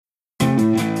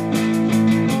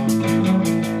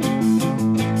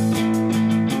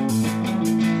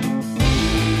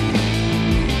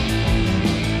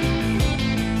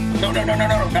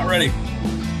ready.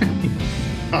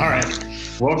 All right.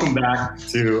 Welcome back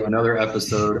to another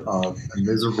episode of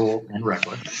Miserable and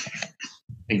Reckless.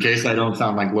 In case I don't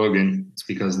sound like Logan, it's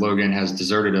because Logan has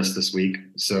deserted us this week.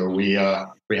 So we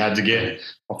had to get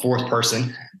a fourth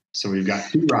person. So we've got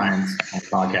two Ryans on the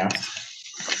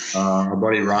podcast. Our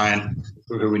buddy Ryan,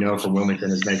 who we know from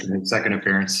Wilmington, is making his second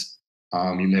appearance.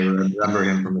 You may remember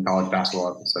him from the college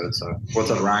basketball episode. So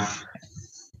what's up, Ryan?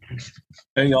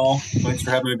 Hey, y'all. Thanks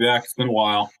for having me back. It's been a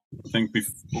while. I think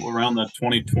around the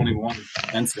 2021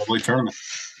 NCAA tournament,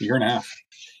 a year and a half.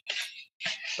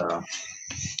 So,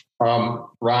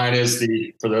 Ryan is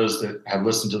for those that have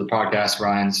listened to the podcast,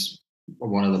 Ryan's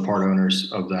one of the part owners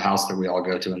of the house that we all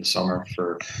go to in the summer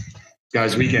for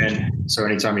Guys Weekend. So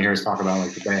anytime you hear us talk about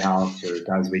like the Bay House or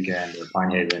Guys Weekend or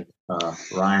Pine Haven,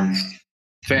 Ryan's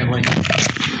family,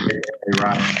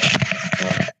 Ryan,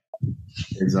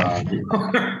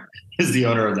 is the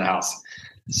owner of the house.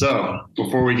 So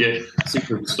before we get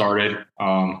super started,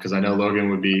 because I know Logan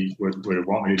would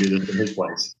want me to do this in his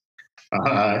place,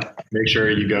 make sure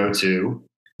you go to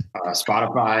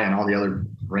Spotify and all the other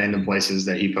random places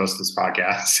that he posts this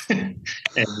podcast and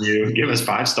you give us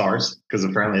 5 stars, because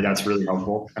apparently that's really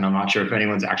helpful. And I'm not sure if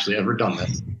anyone's actually ever done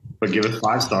this, but give us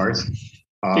 5 stars.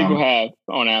 People have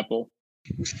on Apple.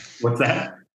 What's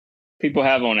that? People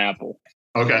have on Apple.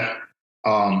 Okay.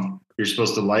 You're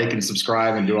supposed to like and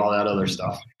subscribe and do all that other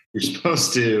stuff. You're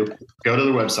supposed to go to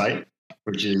the website,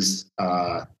 which is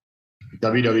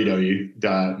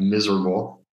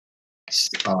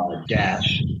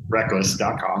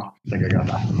www.miserable-reckless.com. I think I got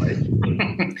that right.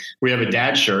 We have a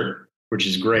dad shirt, which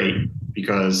is great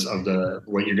because of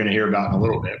what you're going to hear about in a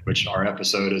little bit, which our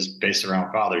episode is based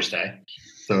around Father's Day.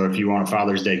 So if you want a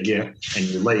Father's Day gift and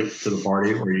you're late to the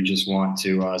party, or you just want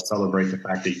to celebrate the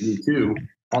fact that you too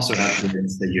also have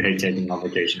kids that you hate taking on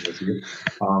vacation with you,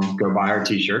 go buy our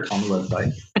t-shirt on the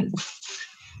website.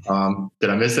 Did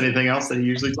I miss anything else that you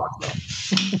usually talk about?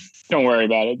 Don't worry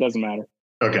about it. It doesn't matter.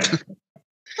 Okay.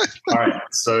 All right.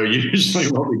 So usually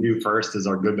what we do first is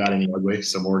our good, bad, and the ugly.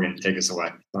 So Morgan, take us away.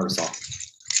 Start us off.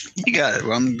 You got it.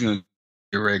 Well, I'm going to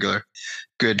do regular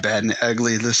good, bad, and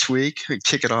ugly this week. We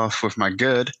kick it off with my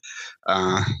good.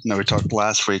 No, we talked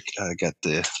last week. I got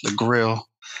the grill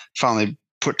finally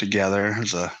put together.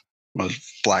 It was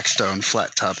Blackstone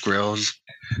flat top grills.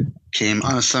 Came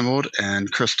unassembled,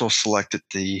 and Crystal selected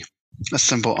the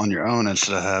assemble on your own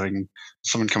instead of having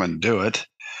someone come and do it.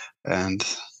 And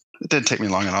it didn't take me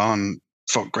long at all, and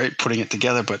felt great putting it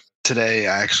together. But today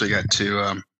I actually got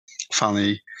to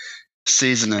finally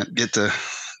season it, get the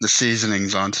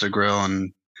seasonings onto the grill,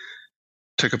 and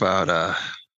took did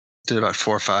about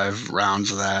 4 or 5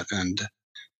 rounds of that, and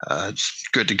it's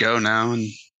good to go now, and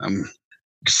I'm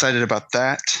excited about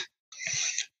that.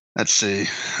 Let's see.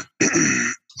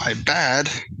 My bad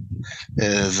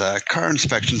is car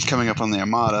inspections coming up on the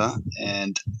Armada,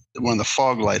 and one of the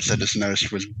fog lights I just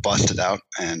noticed was busted out,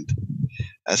 and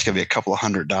that's going to be a couple of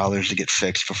 $100 to get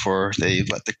fixed before they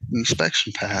let the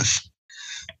inspection pass.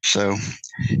 So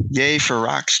yay for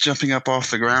rocks jumping up off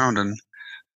the ground and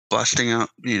busting out,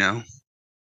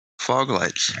 fog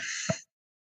lights.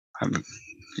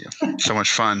 So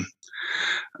much fun.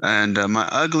 And my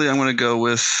ugly, I'm going to go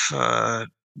with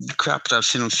crap that I've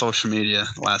seen on social media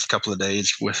the last couple of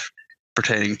days with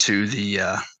pertaining to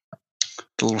the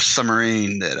little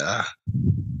submarine that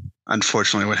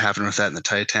unfortunately what happened with that in the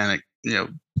Titanic,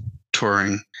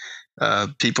 touring,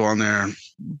 people on there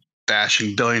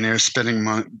bashing billionaires, spending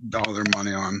all their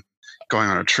money on going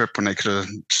on a trip when they could have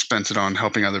spent it on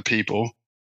helping other people.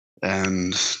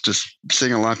 And just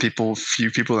seeing a lot of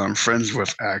few people that I'm friends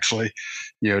with actually,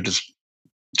 just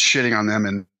shitting on them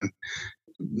and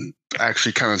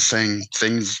actually kind of saying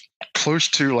things close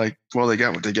to like, well, they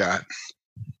got what they got.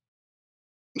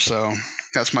 So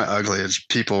that's my ugly, is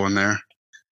people and their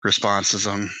responses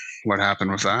on what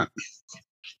happened with that.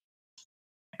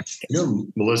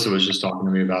 Melissa was just talking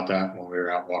to me about that when we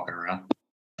were out walking around.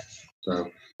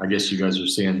 So I guess you guys are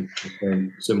seeing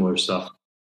similar stuff.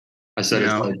 I said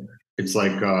it's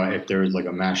like if there was like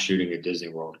a mass shooting at Disney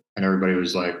World and everybody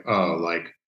was like, oh,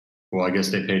 like, well, I guess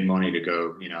they paid money to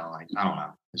go, like, I don't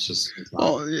know. It's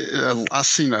well, I've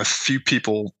seen a few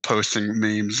people posting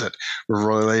memes that were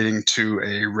relating to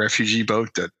a refugee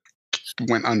boat that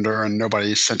went under, and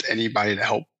nobody sent anybody to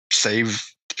help save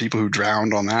the people who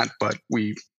drowned on that. But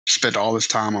we spent all this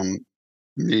time on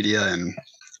media and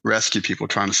rescue people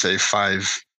trying to save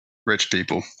 5 rich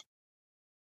people.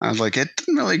 I was like, it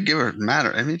didn't really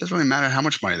matter. I mean, it doesn't really matter how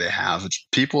much money they have. It's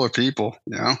people are people,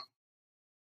 Yeah.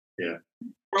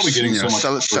 Probably getting so much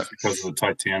because of the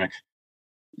Titanic.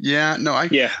 Yeah, no,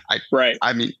 right.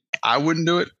 I mean, I wouldn't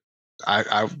do it.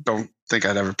 I don't think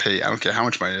I'd ever pay. I don't care how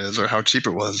much money it is or how cheap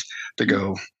it was to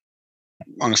go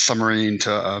on a submarine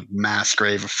to a mass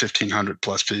grave of 1,500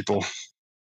 plus people.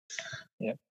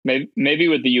 Yeah, maybe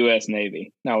with the U.S.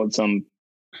 Navy, not with some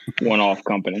one-off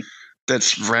company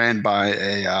that's ran by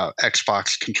a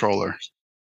Xbox controller.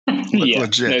 Yeah,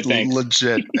 legit no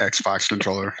Xbox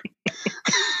controller.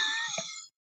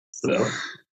 So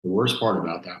the worst part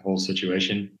about that whole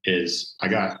situation is I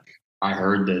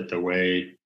heard that the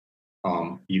way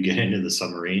you get into the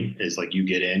submarine is like you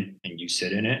get in and you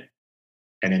sit in it,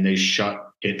 and then they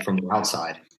shut it from the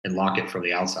outside and lock it from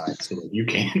the outside so that you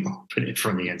can't open it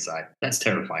from the inside. That's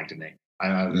terrifying to me.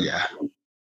 I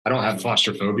don't have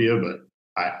claustrophobia, but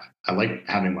I like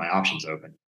having my options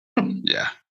open. Yeah.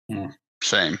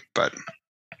 Same. But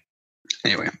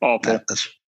anyway, awful.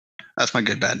 That's my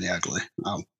good, bad, and the ugly.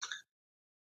 All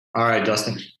right,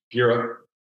 Dustin, you're up.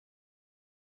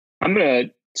 I'm going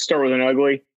to start with an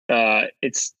ugly.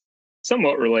 It's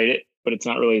somewhat related, but it's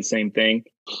not really the same thing.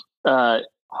 Hall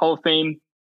of Fame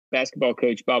basketball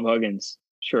coach Bob Huggins.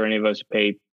 Sure, any of us who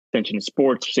pay attention to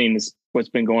sports have seen what's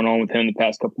been going on with him the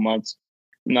past couple months.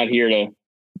 I'm not here to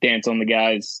dance on the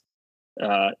guy's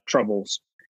troubles.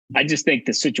 I just think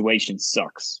the situation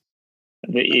sucks.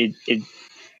 It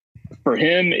for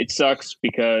him, it sucks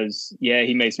because, yeah,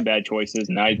 he made some bad choices,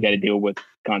 and now he's got to deal with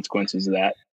consequences of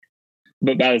that.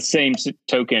 But by the same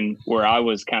token, where I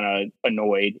was kind of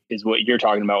annoyed is what you're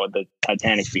talking about with the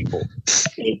Titanic people.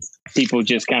 It's people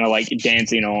just kind of like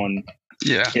dancing on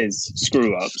his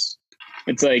screw ups.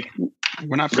 It's like,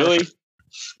 we're not really. Perfect.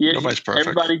 Yeah, nobody's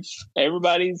perfect.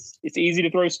 Everybody's. It's easy to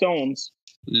throw stones.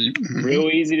 Mm-hmm. Real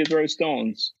easy to throw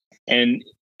stones. And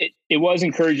it was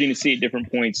encouraging to see at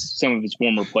different points some of his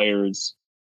former players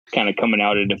kind of coming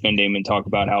out to defend him and talk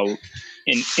about how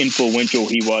influential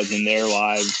he was in their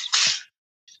lives.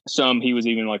 Some he was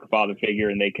even like a father figure,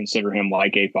 and they consider him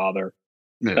like a father.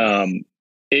 Yeah.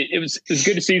 It was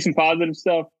good to see some positive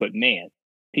stuff, but man,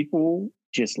 people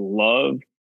just love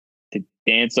to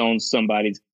dance on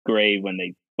somebody's grave when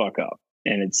they fuck up,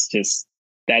 and it's just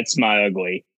that's my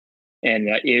ugly. And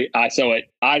I saw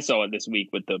it this week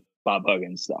with the Bob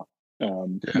Huggins stuff.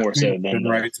 More so than been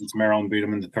right since Maryland beat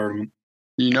him in the tournament.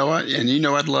 You know what? And you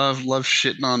know I'd love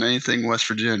shitting on anything West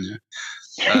Virginia,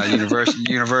 university.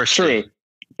 True.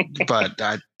 But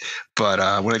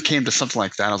when it came to something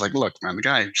like that, I was like, look, man, the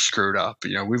guy screwed up.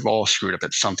 You know, we've all screwed up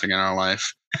at something in our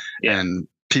life. Yeah. And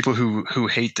people who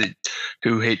hate the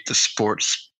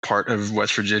sports part of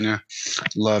West Virginia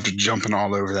loved jumping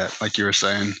all over that, like you were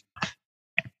saying.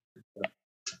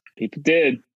 People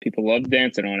did. People loved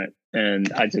dancing on it, and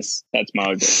that's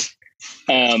my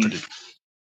good.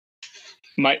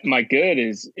 My good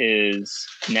is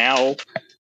now,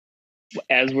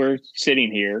 as we're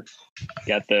sitting here,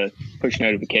 got the push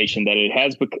notification that it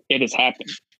has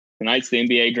happened. Tonight's the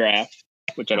NBA draft,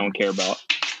 which I don't care about.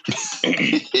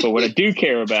 But what I do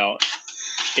care about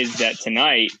is that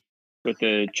tonight, with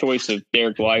the choice of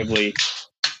Derek Lively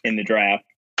in the draft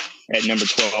at number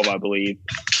 12, I believe,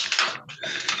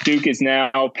 Duke is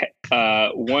now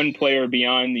one player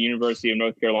beyond the University of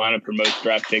North Carolina for most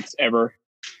draft picks ever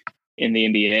in the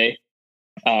NBA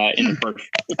in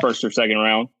the first or second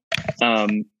round.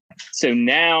 So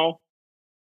now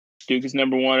Duke is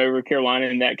number one over Carolina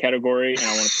in that category, and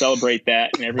I want to celebrate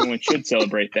that, and everyone should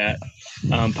celebrate that.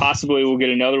 Possibly we'll get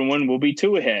another one. We'll be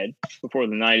 2 ahead before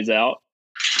the night is out.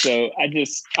 So I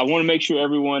want to make sure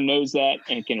everyone knows that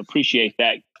and can appreciate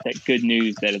that good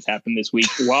news that has happened this week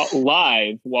while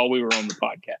we were on the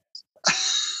podcast.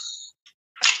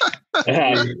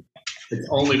 It's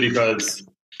only because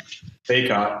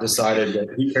Baycott decided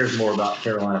that he cares more about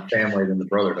Carolina family than the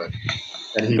Brotherhood.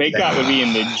 Baycott would be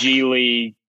in the G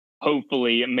League.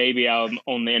 Hopefully, maybe I'm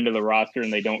on the end of the roster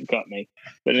and they don't cut me.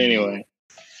 But anyway,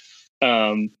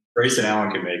 Grayson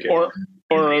Allen can make it,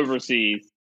 or overseas,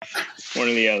 one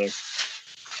or the other.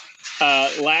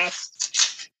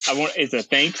 Last, it's a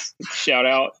thanks shout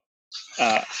out.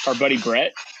 Our buddy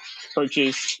Brett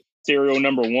purchased serial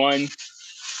number 1,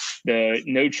 the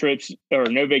No Trips or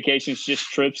No Vacations, Just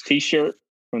Trips T-shirt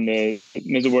from the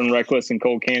Miserable and Reckless and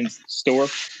Cold Cans store.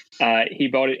 He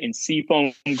bought it in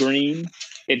seafoam green.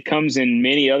 It comes in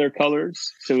many other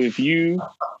colors. So if you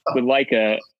would like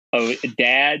a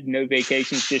dad No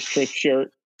Vacations Just Trips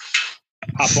shirt,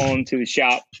 hop on to the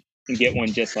shop and get one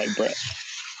just like Brett.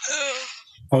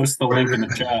 Post the link in the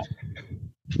chat.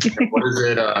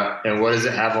 And what does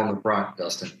it have on the front,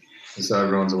 Dustin? Just so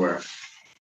everyone's aware.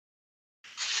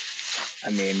 I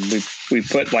mean, we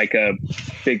put like a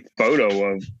big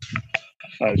photo of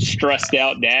a stressed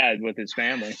out dad with his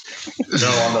family.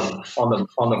 No, on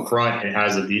the front it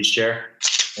has a beach chair.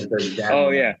 It says dad. Oh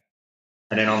yeah.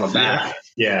 And then on the back,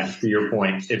 to your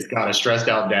point, it's got a stressed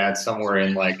out dad somewhere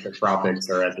in like the tropics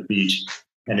or at the beach,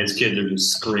 and his kids are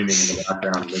just screaming in the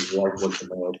background. And his wife looks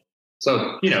annoyed.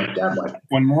 So, dad life.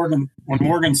 When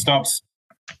Morgan stops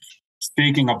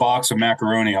speaking a box of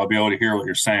macaroni, I'll be able to hear what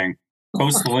you're saying.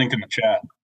 Post the link in the chat.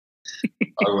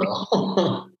 I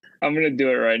will. I'm going to do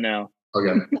it right now.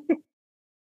 Okay.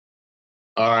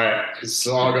 All right.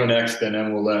 So I'll go next, and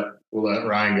then we'll let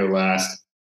Ryan go last.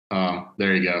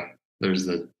 There you go. There's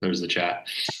the chat.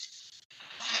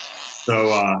 So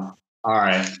all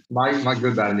right. My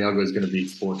good, bad, and the ugly is going to be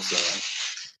sports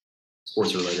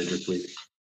related this week.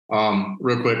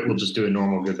 Real quick, we'll just do a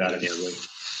normal good, bad, and the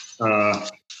ugly.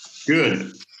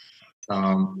 Good.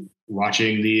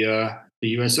 Watching the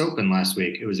U.S. Open last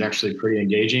week. It was actually pretty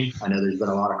engaging. I know there's been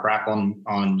a lot of crap on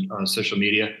social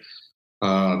media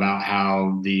about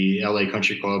how the LA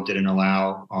Country Club didn't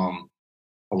allow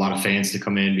a lot of fans to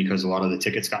come in because a lot of the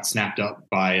tickets got snapped up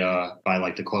by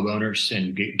like the club owners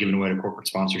and given away to corporate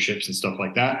sponsorships and stuff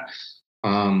like that.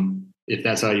 If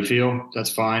that's how you feel, that's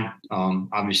fine.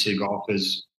 Obviously, golf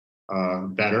is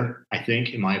better, I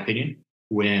think, in my opinion,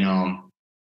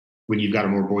 when you've got a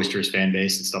more boisterous fan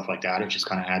base and stuff like that. It just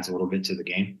kind of adds a little bit to the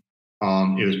game.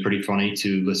 It was pretty funny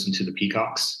to listen to the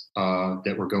Peacocks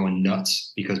that were going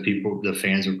nuts because the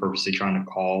fans were purposely trying to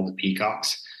call the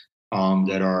Peacocks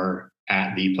that are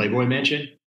at the Playboy Mansion,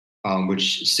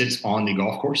 which sits on the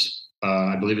golf course.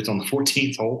 I believe it's on the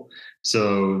 14th hole.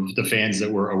 So the fans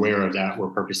that were aware of that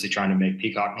were purposely trying to make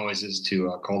peacock noises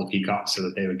to call the Peacocks so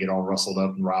that they would get all rustled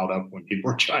up and riled up when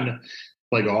people were trying to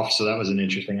play golf. So that was an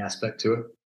interesting aspect to it.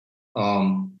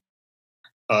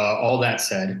 All that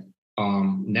said,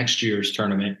 next year's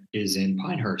tournament is in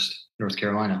Pinehurst, North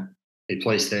Carolina, a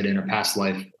place that in a past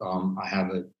life I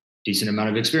have a decent amount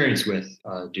of experience with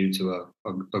due to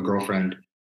a girlfriend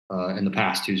in the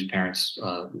past whose parents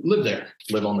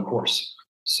live on the course.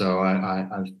 So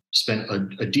I've spent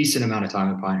a decent amount of time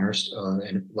in Pinehurst,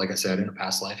 and like I said, in a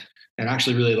past life, and I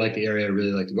actually really like the area. I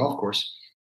really like the golf course.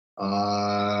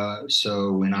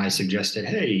 So when I suggested,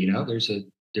 hey, there's a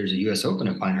U.S. Open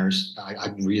in Pinehurst,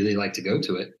 I'd really like to go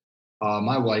to it.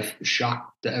 My wife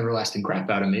shocked the everlasting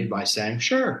crap out of me by saying,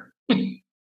 sure.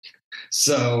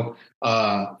 So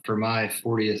for my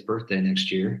 40th birthday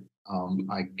next year,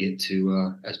 I get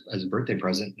to, as a birthday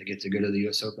present, I get to go to the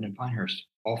U.S. Open in Pinehurst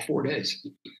all 4 days.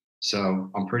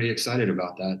 So I'm pretty excited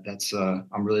about that. That's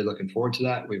I'm really looking forward to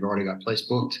that. We've already got place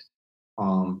booked.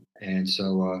 And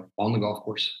so on the golf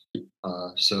course.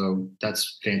 So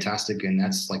that's fantastic. And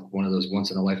that's like one of those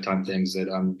once in a lifetime things that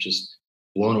I'm just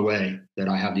blown away that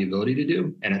I have the ability to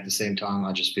do. And at the same time,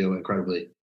 I just feel incredibly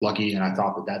lucky. And I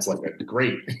thought that that's like a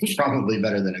great, probably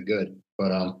better than a good,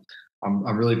 but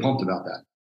I'm really pumped about that.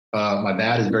 My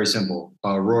bad is very simple.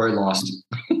 Rory lost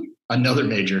another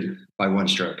major by one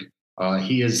stroke.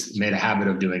 He has made a habit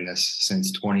of doing this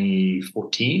since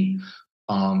 2014.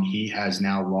 He has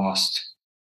now lost,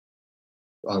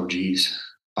 he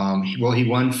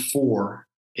won 4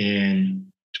 in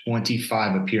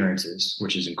 25 appearances,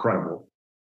 which is incredible.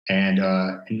 And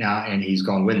he's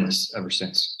gone winless ever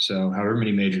since. So however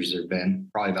many majors there have been,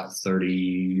 probably about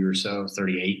 30 or so,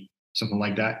 38, something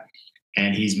like that.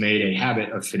 And he's made a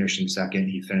habit of finishing second.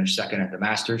 He finished second at the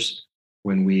Masters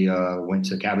when we went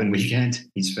to cabin weekend.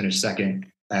 He's finished second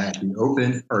at the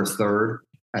Open, or third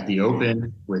at the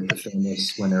Open with the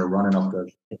famous, when they're running up the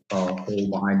hole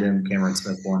behind him, Cameron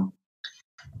Smith won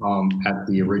at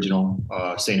the original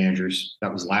St. Andrews.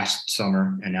 That was last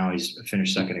summer, and now he's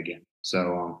finished second again.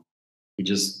 So he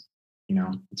just,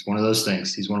 it's one of those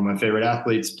things. He's one of my favorite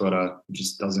athletes, but he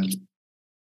just doesn't.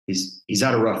 He's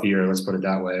had a rough year, let's put it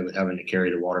that way, with having to carry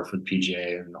the water for the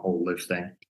PGA and the whole live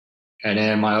thing. And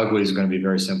then my ugly is going to be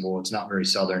very simple. It's not very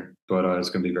Southern, but it's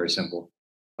going to be very simple.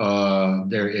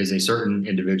 There is a certain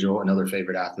individual, another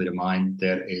favorite athlete of mine,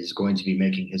 that is going to be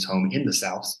making his home in the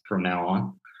South from now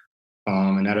on.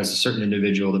 And that is a certain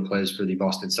individual that plays for the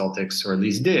Boston Celtics, or at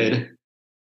least did,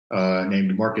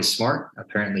 named Marcus Smart.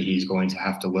 Apparently he's going to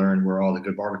have to learn where all the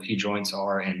good barbecue joints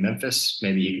are in Memphis.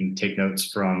 Maybe he can take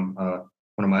notes from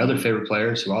one of my other favorite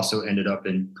players who also ended up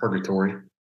in purgatory,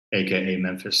 aka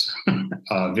Memphis,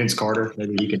 Vince Carter.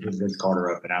 Maybe he could hit Vince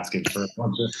Carter up and ask him for a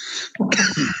bunch of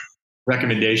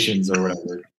recommendations or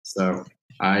whatever. So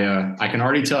I can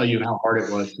already tell you how hard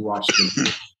it was to watch him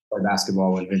play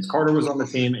basketball when Vince Carter was on the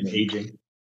team and aging.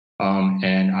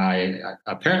 And I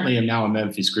apparently am now a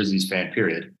Memphis Grizzlies fan,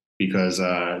 period, because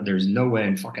there's no way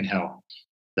in fucking hell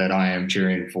that I am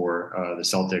cheering for the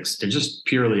Celtics. They're just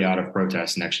purely out of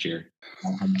protest next year.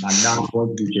 I'm not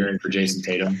going to be cheering for Jason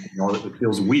Tatum. It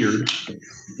feels weird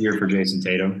here for Jason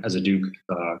Tatum as a Duke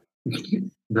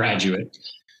graduate.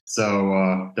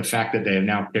 So the fact that they have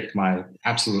now kicked my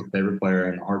absolute favorite player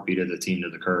and heartbeat of the team to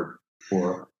the curb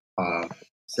for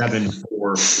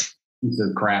 7-4 piece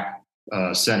of crap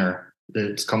center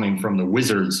that's coming from the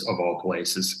Wizards of all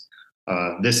places.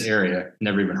 This area,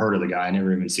 never even heard of the guy,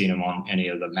 never even seen him on any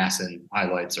of the Masson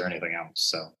highlights or anything else.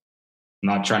 So I'm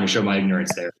not trying to show my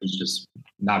ignorance there. He's just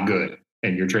not good.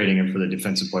 And you're trading him for the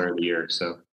defensive player of the year.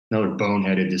 So another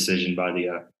boneheaded decision by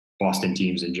the Boston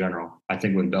teams in general. I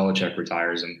think when Belichick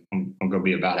retires, I'm going to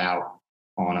be about out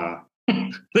on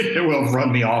they will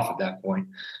run me off at that point,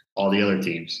 all the other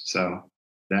teams. So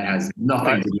that has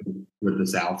nothing to do with the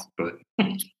South. But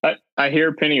I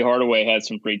hear Penny Hardaway has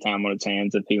some free time on his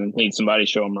hands if he needs somebody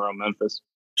to show him around Memphis.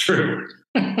 True.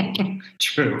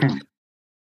 True.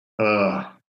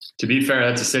 To be fair,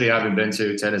 that's a city I haven't been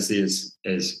to. Tennessee is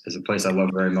a place I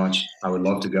love very much. I would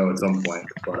love to go at some point.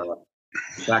 But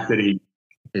the fact that he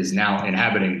is now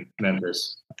inhabiting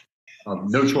Memphis,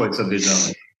 no choice of his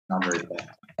own, not very bad.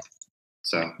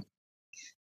 So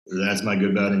that's my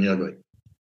good, bad, and the ugly.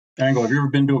 Angle, have you ever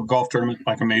been to a golf tournament,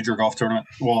 like a major golf tournament?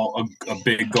 Well, a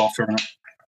big golf tournament?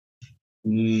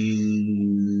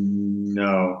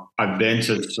 No. I've been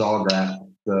to Sawgrass,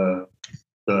 the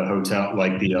hotel,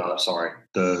 like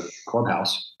the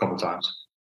clubhouse a couple times.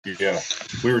 Yeah.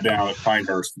 We were down at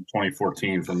Pinehurst in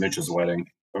 2014 for Mitch's wedding.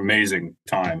 Amazing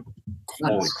time.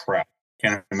 Holy Nice. crap.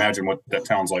 Can't imagine what that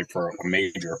sounds like for a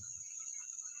major.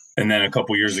 And then a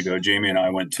couple years ago, Jamie and I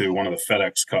went to one of the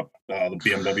FedEx Cup, the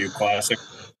BMW Classic.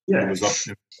 Yeah. It was up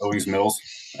in Owings Mills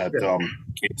at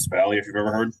Case Valley, if you've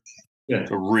ever heard. Yeah.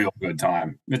 It's a real good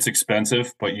time. It's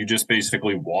expensive, but you just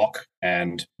basically walk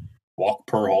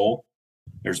per hole.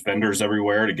 There's vendors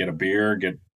everywhere to get a beer,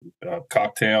 get a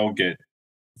cocktail, get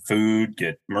food,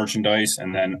 get merchandise,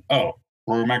 and then,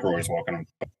 Rory McIlroy's walking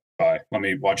by. Let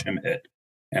me watch him hit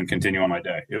and continue on my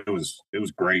day. It was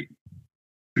great.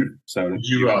 So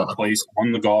you have a place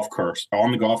on the golf course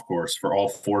for all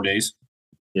 4 days?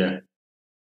 Yeah.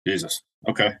 Jesus.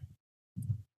 Okay.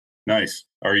 Nice.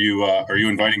 Are you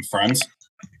inviting friends?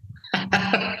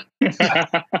 I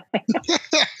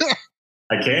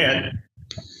can.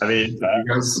 I mean, if you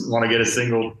guys want to get a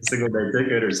single day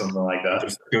ticket or something like that.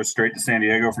 Just go straight to San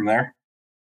Diego from there?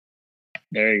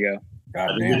 There you go.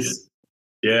 God I damn.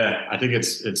 think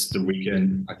it's the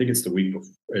weekend. I think it's the week before.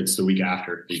 It's the week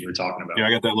after that you were talking about. Yeah,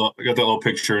 I got that little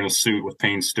picture in a suit with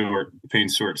Payne Stewart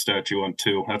statue on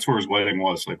 2. That's where his wedding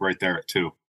was, like right there at 2.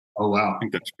 Oh wow. I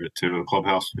think that's good too. The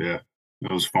clubhouse. Yeah.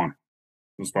 It was fun.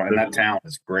 It was fun. And that town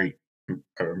is great.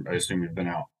 I assume you've been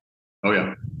out. Oh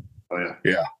yeah.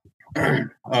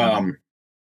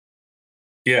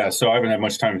 Yeah, so I haven't had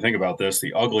much time to think about this.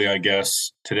 The ugly, I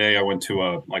guess, today I went to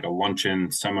a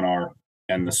luncheon seminar,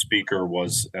 and the speaker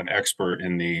was an expert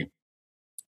in the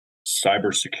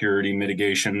cybersecurity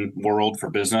mitigation world for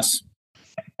business,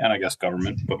 and I guess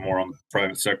government, but more on the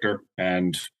private sector,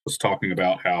 and was talking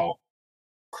about how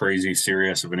crazy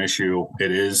serious of an issue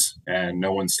it is, and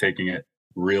no one's taking it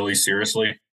really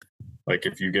seriously. Like,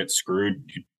 if you get screwed,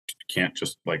 you can't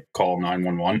just like call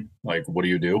 911. Like, what do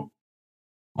you do?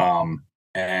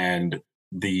 And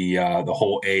the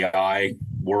whole AI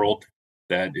world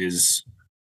that is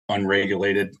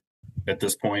unregulated at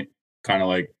this point, kind of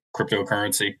like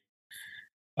cryptocurrency,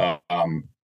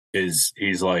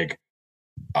 he's like,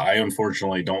 I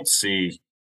unfortunately don't see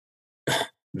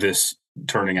this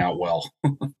turning out well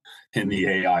in the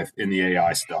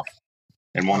AI stuff.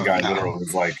 And one guy literally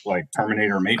was like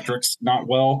Terminator Matrix, not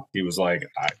well. He was like,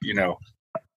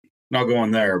 not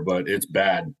going there, but it's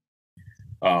bad.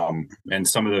 And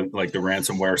some of the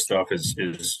ransomware stuff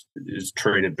is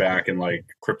traded back in like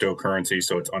cryptocurrency,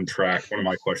 so it's untracked. One of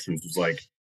my questions was like,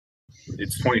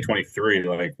 it's 2023,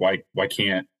 like why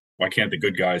can't the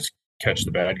good guys catch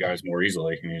the bad guys more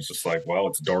easily? And he's just like, well,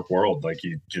 it's a dark world, like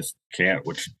you just can't,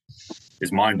 which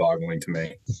is mind-boggling to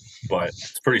me. But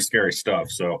it's pretty scary stuff.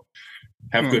 So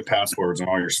have good passwords on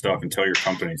all your stuff and tell your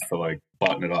companies to like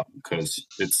button it up, because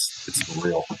it's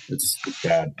real. It's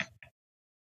bad.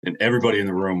 And everybody in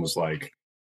the room was like,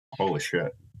 holy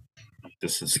shit,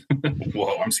 this is,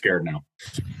 whoa, I'm scared now.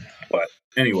 But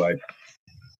anyway,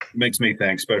 it makes me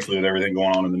think, especially with everything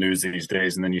going on in the news these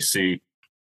days. And then you see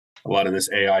a lot of this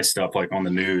AI stuff like on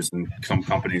the news, and some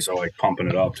companies are like pumping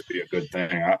it up to be a good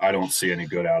thing. I don't see any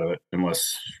good out of it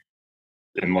unless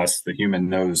the human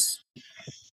knows,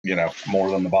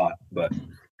 more than the bot. But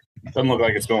it doesn't look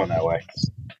like it's going that way.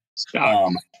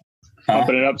 Stop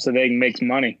pumping it up so they can make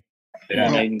money. Yeah.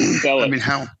 And they can sell it. I mean,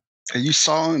 how you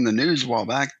saw in the news a while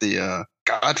back, the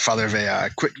godfather of AI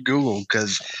quit Google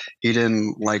because he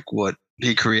didn't like what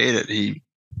he created. He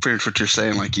pretty much what you're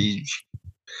saying, like he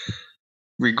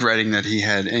regretting that he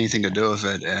had anything to do with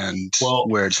it and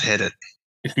where it's headed.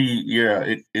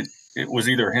 It was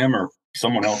either him or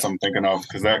someone else I'm thinking of,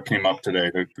 because that came up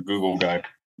today, the Google guy.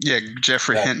 Yeah,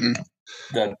 Jeffrey Hinton.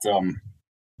 That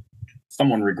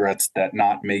someone regrets that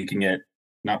not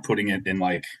putting it in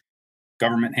like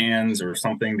government hands or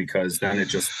something, because then it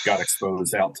just got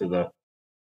exposed out to the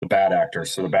bad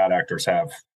actors. So the bad actors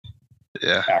have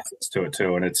access to it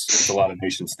too, and it's a lot of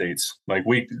nation states. Like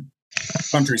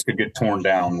countries could get torn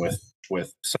down with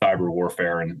cyber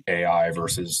warfare and AI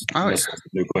versus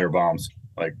nuclear bombs.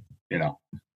 Like, you know,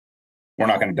 we're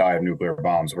not going to die of nuclear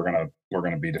bombs. We're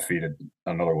gonna be defeated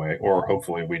another way, or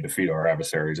hopefully we defeat our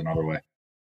adversaries another way.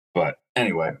 But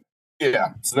anyway, yeah.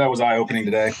 So that was eye opening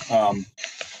today.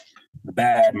 The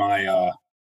bad,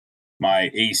 my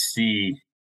AC.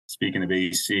 Speaking of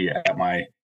AC, at my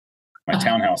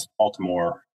townhouse in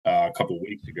Baltimore a couple of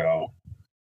weeks ago,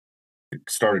 it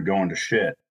started going to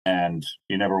shit, and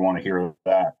you never want to hear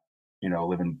that. You know,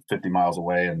 living 50 miles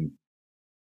away and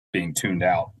being tuned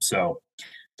out. So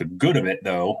the good of it,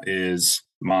 though, is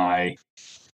my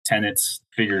tenants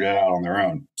figured it out on their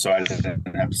own, so I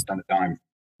didn't have to spend a dime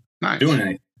doing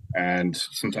anything. And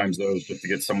sometimes those, just to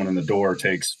get someone in the door,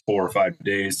 takes 4 or 5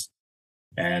 days,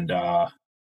 and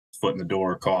foot in the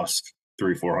door costs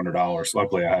 $300-$400.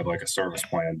 Luckily, I have like a service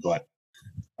plan, but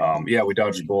we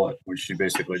dodged a bullet. She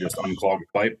basically just unclogged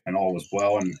the pipe, and all was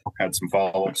well, and had some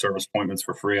follow-up service appointments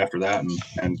for free after that,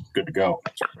 and good to go.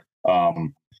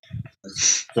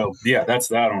 So yeah, that's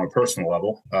that on a personal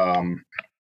level.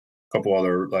 Couple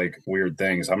other like weird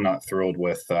things. I'm not thrilled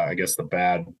with, I guess the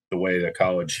way the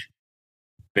college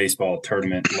baseball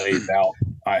tournament laid out.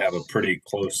 I have a pretty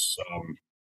close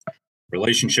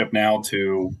relationship now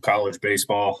to college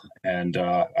baseball, and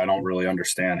I don't really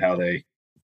understand how they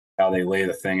lay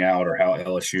the thing out, or how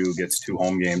LSU gets 2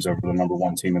 home games over the number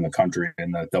 1 team in the country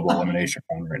in the double elimination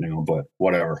round right now, but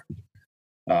whatever.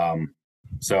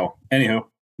 So anywho,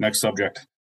 next subject.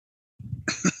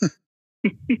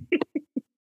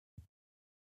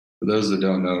 For those that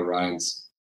don't know, Ryan's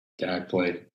dad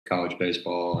played college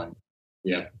baseball, and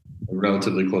a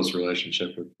relatively close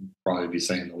relationship would probably be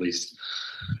saying the least.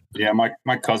 Yeah,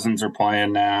 my cousins are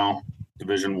playing now,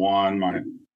 Division I. My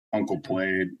uncle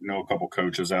played, know a couple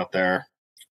coaches out there.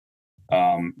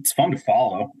 It's fun to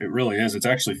follow. It really is. It's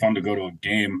actually fun to go to a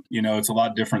game. You know, it's a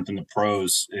lot different than the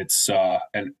pros. It's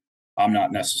and I'm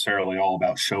not necessarily all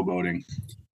about showboating,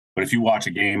 but if you watch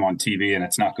a game on TV and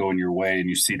it's not going your way, and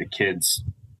you see the kids,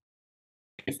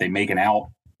 if they make an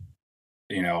out,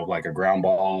 you know, like a ground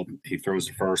ball, he throws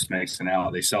to first, makes an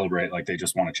out, they celebrate like they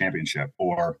just won a championship.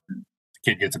 Or the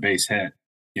kid gets a base hit,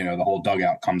 you know, the whole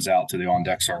dugout comes out to the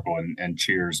on-deck circle and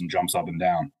cheers and jumps up and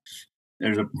down.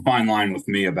 There's a fine line with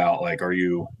me about, like, are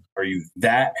you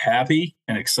that happy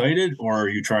and excited, or are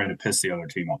you trying to piss the other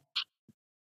team off?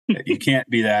 You can't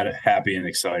be that happy and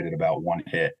excited about one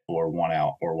hit or one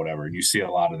out or whatever. And you see a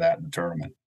lot of that in the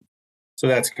tournament. So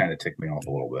that's kind of ticked me off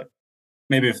a little bit.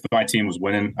 Maybe if my team was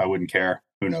winning, I wouldn't care.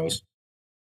 Who knows?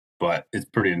 But it's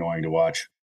pretty annoying to watch.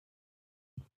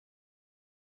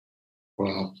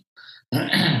 Well,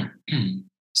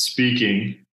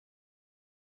 speaking,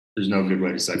 there's no good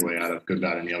way to segue out of good,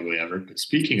 bad, and the ugly ever. But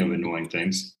speaking of annoying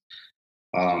things,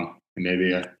 and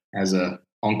maybe as a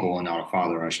uncle and not a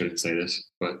father, I shouldn't say this,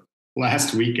 but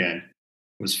last weekend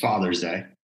was Father's Day.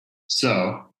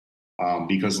 So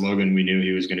because Logan, we knew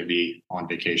he was going to be on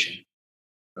vacation.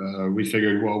 We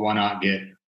figured, well, why not get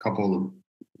a couple of,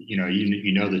 you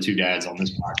know, the 2 dads on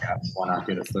this podcast. Why not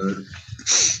get a third?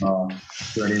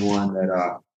 For anyone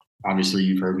that, obviously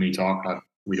you've heard me talk,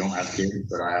 we don't have kids,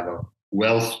 but I have a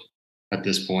wealth at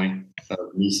this point of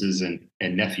nieces and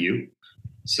nephew.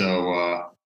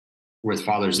 So with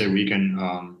Father's Day weekend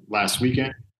last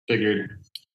weekend, figured,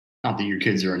 not that your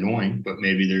kids are annoying, but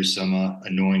maybe there's some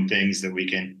annoying things that we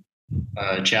can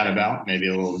chat about. Maybe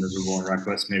a little miserable and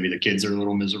reckless. Maybe the kids are a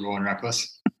little miserable and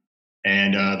reckless.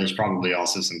 And there's probably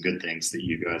also some good things that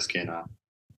you guys can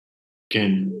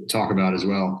talk about as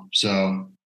well. So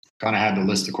kind of had the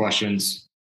list of questions.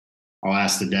 I'll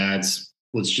ask the dads.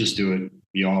 Let's just do it.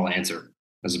 You all answer,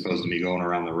 as opposed to me going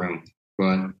around the room.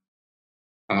 But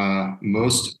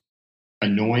most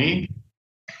annoying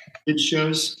kids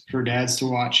shows for dads to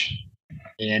watch,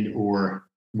 and or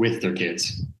with their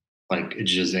kids. Like it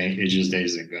just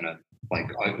isn't gonna,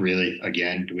 like, really,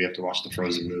 again, do we have to watch the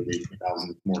Frozen movie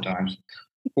 1,000 more times?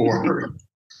 Or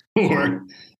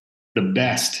the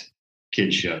best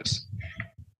kids shows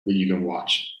that you can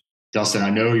watch. Dustin, I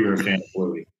know you're a fan of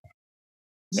Bluey.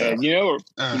 So. You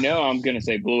know, I'm gonna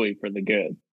say Bluey for the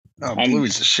good. Oh,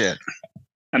 Bluey's the shit.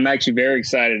 I'm actually very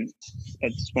excited. I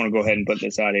just want to go ahead and put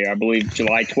this out here. I believe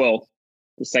July 12th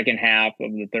the second half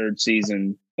of the third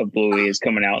season of Bluey is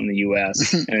coming out in the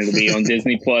U.S. and it'll be on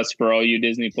Disney Plus for all you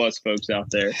Disney Plus folks out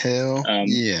there. Hell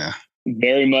yeah!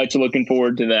 Very much looking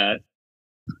forward to that.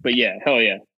 But yeah, hell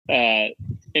yeah!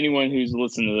 Anyone who's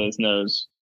listened to this knows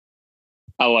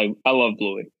I love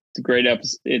Bluey. It's a great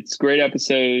episode. It's great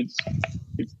episodes.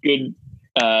 It's good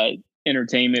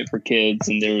entertainment for kids,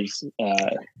 and there's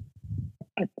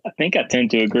I think I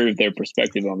tend to agree with their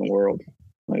perspective on the world.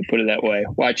 Let me put it that way.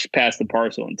 Watch Pass the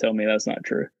Parcel and tell me that's not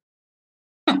true.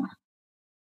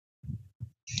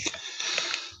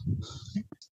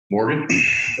 Morgan?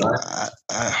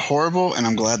 Horrible, and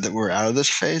I'm glad that we're out of this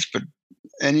phase, but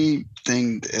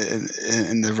anything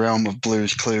in the realm of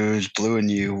Blue's Clues, Blue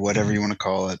and You, whatever you want to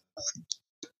call it,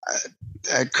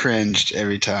 I cringed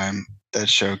every time that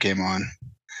show came on.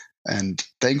 And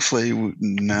thankfully,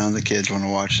 none of the kids want to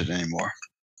watch it anymore.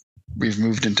 We've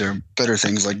moved into better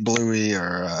things like Bluey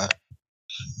or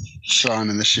Shaun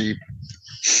and the Sheep.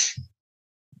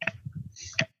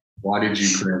 Why did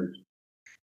you cringe?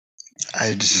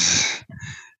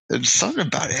 There's something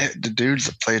about it. The dudes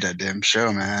that play that damn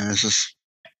show, man. It's just,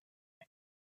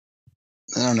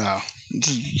 I don't know.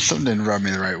 Something didn't rub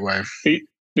me the right way.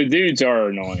 The dudes are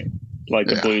annoying. Like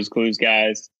the Blue's Clues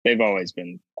guys. They've always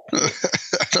been.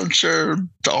 I'm sure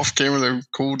off camera they're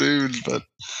cool dudes, but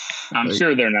I'm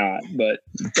sure they're not, but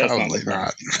probably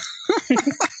not.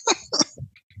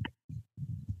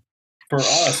 For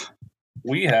us,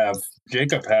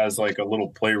 Jacob has like a little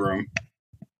playroom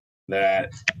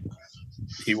that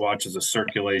he watches a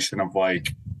circulation of,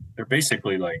 like, they're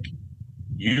basically like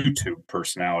YouTube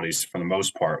personalities for the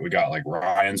most part. We got like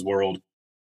Ryan's World,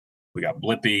 we got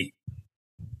Blippi,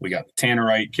 we got the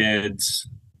Tannerite kids,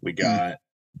 we got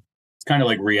it's kind of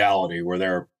like reality where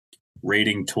they're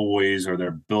rating toys or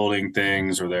they're building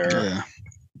things or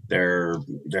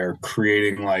they're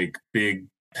creating like big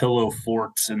pillow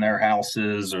forts in their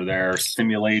houses, or they're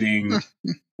simulating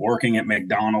working at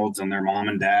McDonald's and their mom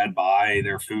and dad buy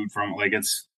their food from, like,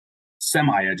 it's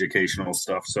semi-educational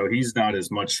stuff. So he's not as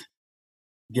much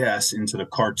into the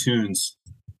cartoons.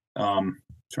 Trying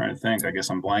to think, I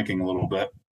guess I'm blanking a little bit.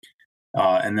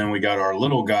 And then we got our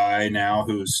little guy now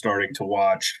who's starting to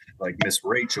watch like Miss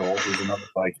Rachel, who's another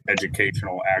like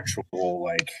educational, actual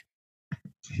like,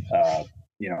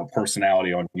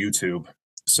 personality on YouTube.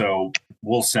 So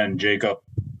we'll send Jacob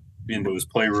into his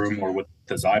playroom or with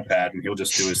his iPad, and he'll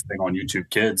just do his thing on YouTube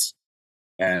Kids.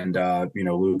 And,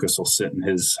 Lucas will sit in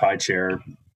his high chair,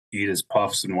 eat his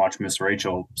puffs, and watch Miss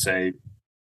Rachel say,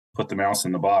 "Put the mouse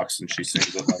in the box," and she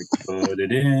sings it like, "Put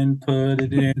it in, put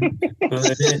it in,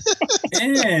 put it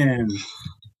in."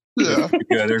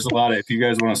 Yeah, there's a lot of, if you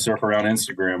guys want to surf around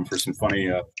Instagram for some funny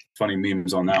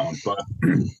memes on that one. But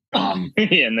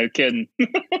yeah, no kidding.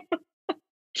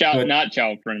 Not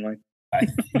child friendly. I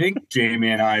think Jamie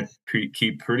and I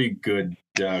keep pretty good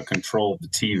control of the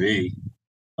TV.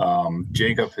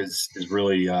 Jacob is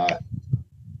really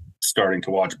starting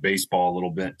to watch baseball a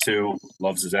little bit too.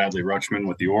 Loves his Adley Rutschman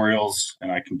with the Orioles,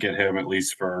 and I can get him at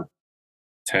least for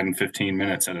 10, 15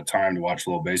 minutes at a time to watch a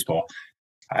little baseball.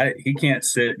 He can't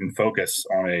sit and focus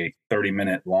on a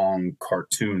 30-minute long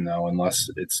cartoon though, unless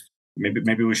it's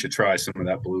maybe we should try some of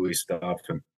that Bluey stuff.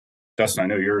 And Dustin, I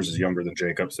know yours is younger than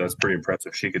Jacob, so that's pretty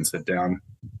impressive. She can sit down.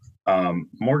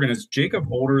 Morgan, is Jacob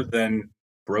older than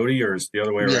Brody, or is the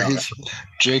other way around? Yeah,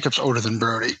 Jacob's older than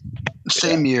Brody.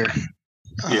 Same year.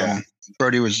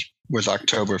 Brody was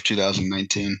October of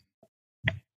 2019.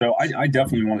 So I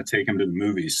definitely want to take him to the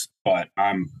movies, but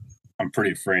I'm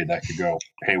pretty afraid that could go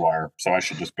haywire. So I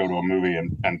should just go to a movie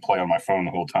and play on my phone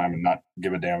the whole time and not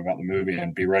give a damn about the movie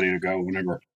and be ready to go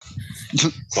whenever.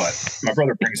 But my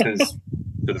brother brings his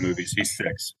to the movies. He's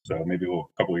 6, so maybe a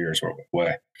couple of years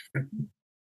away.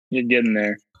 You're getting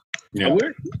there. Yeah.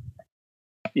 We're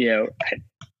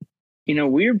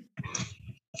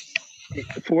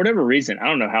for whatever reason, I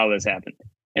don't know how this happened.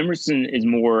 Emerson is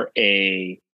more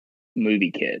a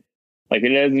movie kid. Like, it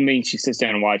doesn't mean she sits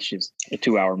down and watches a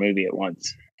 2-hour movie at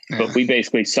once. But we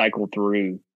basically cycle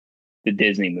through the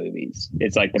Disney movies.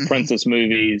 It's like the princess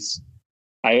movies.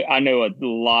 I know a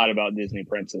lot about Disney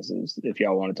princesses, if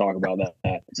y'all want to talk about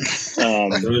that. So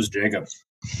does Jacob.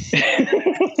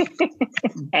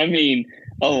 I mean,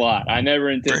 a lot. I never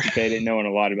anticipated knowing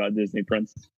a lot about Disney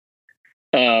princesses.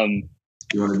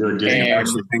 You want to do a Jacob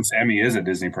actually thinks Emmy is a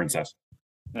Disney princess.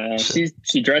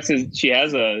 She dresses. She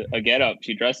has a get up.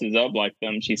 She dresses up like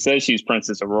them. She says she's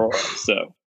Princess Aurora.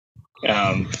 So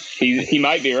he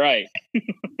might be right.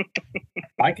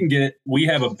 I can get it. We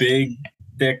have a big,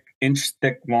 thick, inch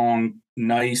thick, long,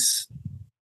 nice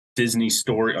Disney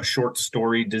story, a short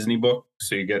story Disney book.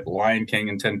 So you get Lion King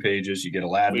in 10 pages. You get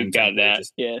Aladdin. We've got that.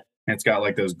 Pages. Yeah. And it's got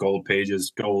like those gold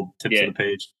pages, gold tips Yeah. of the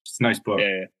page. It's a nice book.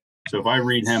 Yeah. So if I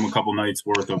read him a couple nights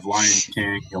worth of Lion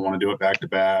King, he'll want to do it back to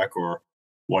back or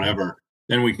whatever.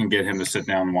 Then we can get him to sit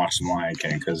down and watch some Lion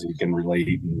King because he can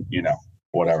relate and, you know,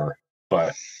 whatever.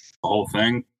 But the whole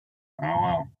thing, oh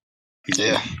wow. He's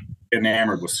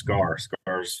enamored with Scar.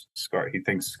 Scar. He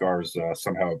thinks Scar's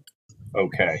somehow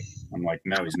okay. I'm like,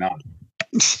 no, he's not.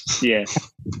 Yeah.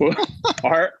 Well,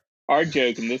 our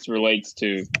joke, and this relates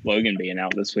to Logan being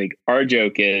out this week. Our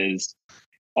joke is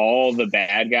all the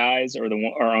bad guys are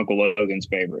are Uncle Logan's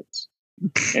favorites,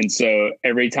 and so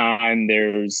every time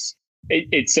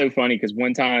it's so funny because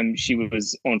one time she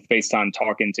was on FaceTime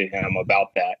talking to him about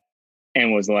that,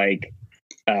 and was like,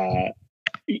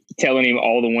 telling him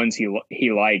all the ones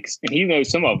he likes, and he knows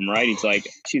some of them, right?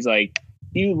 She's like,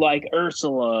 you like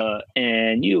Ursula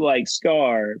and you like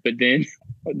Scar, but then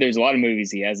there's a lot of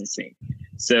movies he hasn't seen.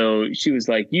 So she was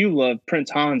like, you love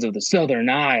Prince Hans of the Southern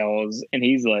Isles. And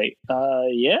he's like,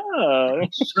 yeah.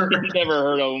 Never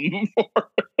heard of him before.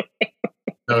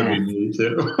 That would be me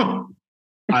too.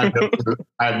 I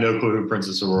have no clue who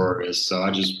Princess Aurora is. So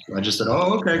I just said,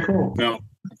 oh, okay, cool. No,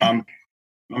 I'm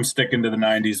sticking to the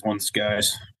 90s ones,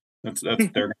 guys. That's what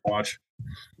they're going to watch.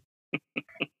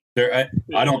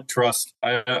 I don't trust,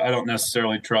 I don't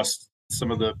necessarily trust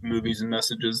some of the movies and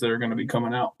messages that are going to be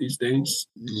coming out these days.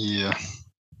 Yeah.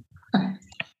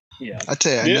 Yeah. I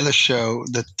tell you, another show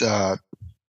that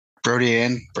Brody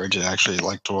and Bridget actually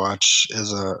like to watch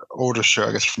is a older show,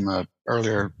 I guess from the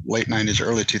late 90s,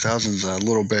 early 2000s,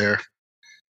 Little Bear.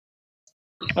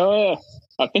 I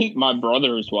think my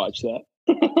brothers watched that.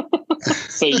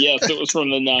 So yes, it was from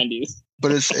the 90s.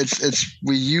 But it's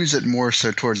we use it more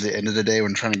so towards the end of the day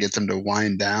when trying to get them to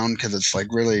wind down because it's like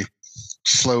really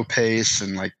slow pace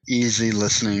and like easy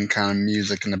listening kind of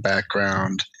music in the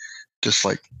background, just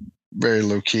like very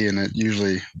low key, and it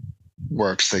usually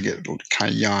works. They get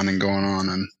kind of yawning going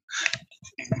on,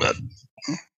 but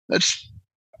it's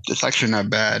actually not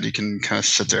bad. You can kind of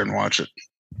sit there and watch it.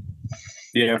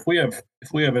 Yeah, if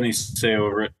we have any say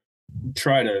over it,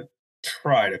 try to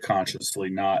consciously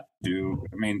not do.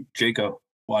 I mean, Jacob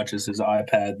watches his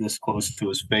iPad this close to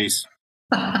his face.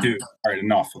 Dude, all right,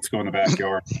 enough. Let's go in the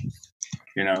backyard.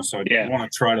 You know, so I want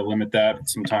to try to limit that. But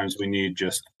sometimes we need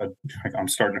just I'm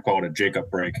starting to call it a Jacob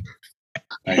break.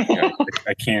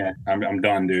 I can't. I'm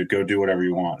done, dude. Go do whatever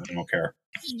you want. I don't care.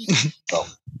 So,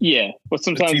 yeah, but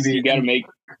sometimes you got to make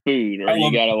food, or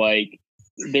you got to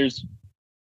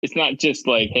it's not just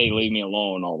like, hey, leave me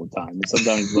alone all the time. It's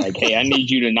sometimes like, hey, I need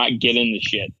you to not get in the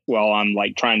shit while I'm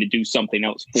like trying to do something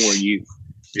else for you.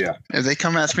 Yeah. If they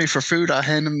come ask me for food, I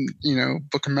hand them,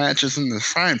 book of matches in the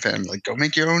frying pan. Like, go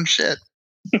make your own shit.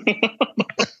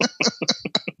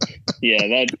 Yeah,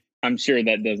 that I'm sure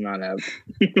that does not happen.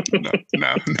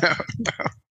 No.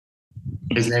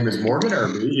 His name is Morgan, or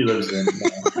he lives in.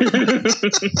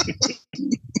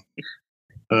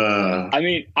 I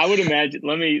mean, I would imagine.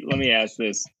 Let me ask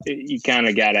this. You kind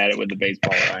of got at it with the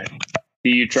baseball, right? Do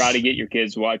you try to get your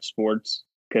kids to watch sports?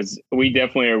 Because we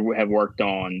definitely have worked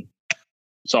on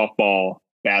softball,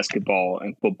 basketball,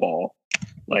 and football.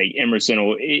 Like Emerson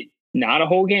will not a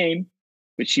whole game,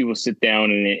 but she will sit down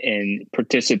and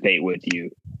participate with you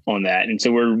on that. And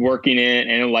so we're working in,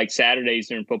 and like Saturdays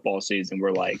during football season,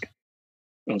 we're like,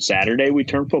 on Saturday we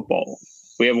turn football.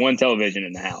 We have one television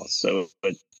in the house, so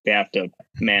we have to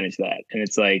manage that. And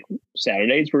it's like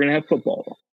Saturdays we're gonna have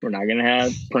football. We're not gonna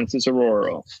have Princess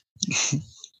Aurora.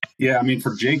 Yeah, I mean,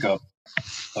 for Jacob,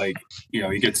 like,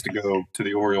 he gets to go to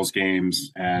the Orioles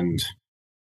games and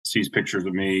sees pictures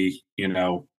of me,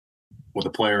 with a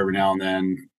player every now and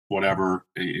then, whatever.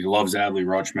 He loves Adley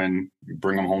Rutschman,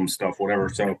 bring him home stuff, whatever.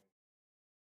 So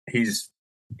he's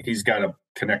got a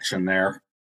connection there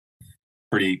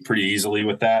pretty easily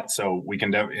with that. So we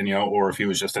can, or if he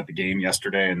was just at the game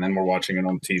yesterday and then we're watching it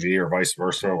on TV, or vice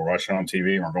versa, we're watching it on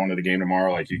TV and we're going to the game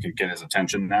tomorrow, like, you can get his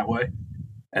attention that way.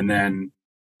 And then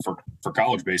for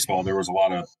college baseball, there was a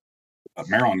lot of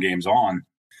Maryland games on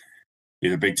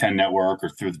either Big Ten Network or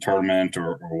through the tournament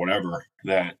or whatever,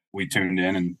 that we tuned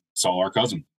in and saw our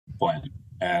cousin playing.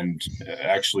 And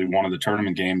actually, one of the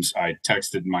tournament games, I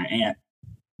texted my aunt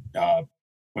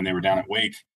when they were down at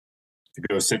Wake to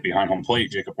go sit behind home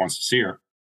plate. Jacob wants to see her.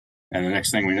 And the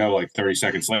next thing we know, like 30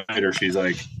 seconds later, she's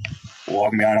like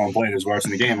walking behind home plate as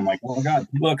watching the game. I'm like, oh my God,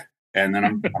 look. And then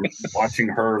I'm watching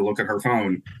her look at her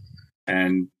phone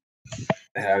and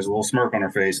has a little smirk on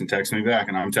her face and texts me back,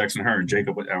 and I'm texting her, and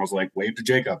Jacob, I was like, wave to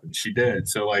Jacob, and she did.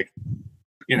 So, like,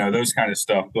 those kind of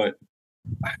stuff. But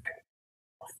a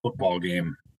football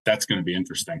game, that's going to be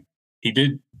interesting. We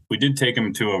did take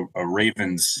him to a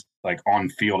Ravens like on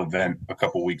field event a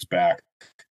couple weeks back.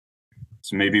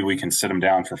 So maybe we can sit him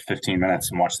down for 15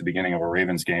 minutes and watch the beginning of a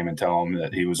Ravens game and tell him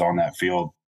that he was on that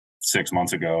field 6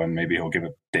 months ago, and maybe he'll give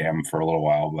a damn for a little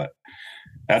while. But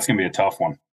that's going to be a tough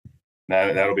one.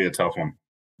 That'll be a tough one.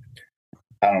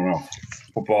 I don't know.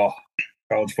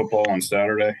 College football on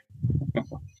Saturday.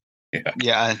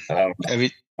 Yeah. I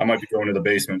might be going to the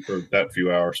basement for that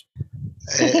few hours.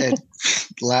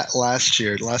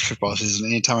 Last football season,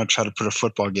 anytime I try to put a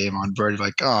football game on, Birdie's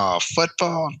like, "Oh,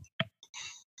 football."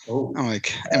 Oh, I'm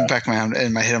like, in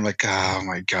my head, I'm like, "Oh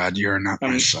my God, you're not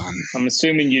my son." I'm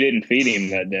assuming you didn't feed him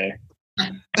that day.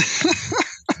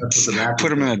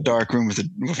 Put him in a dark room with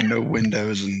no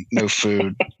windows and no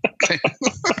food.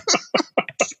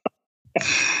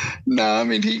 No, I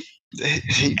mean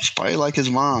he's probably like his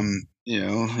mom.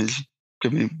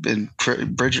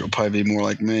 Bridget will probably be more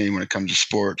like me when it comes to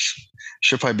sports.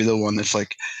 She'll probably be the one that's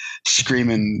like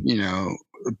screaming,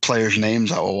 players'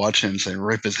 names out while watching and saying,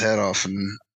 "Rip his head off."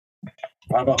 And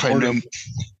How about probably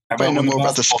know more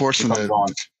about the sports than the.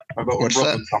 How about when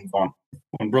Brooklyn comes on?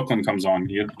 When Brooklyn comes on,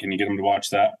 can you get him to watch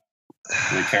that?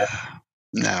 Do they care?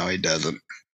 No, he doesn't.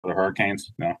 The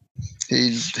Hurricanes? No.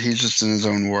 He's just in his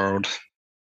own world.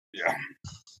 Yeah.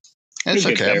 It's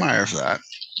okay. I'm higher for that.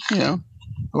 I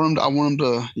want him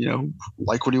to,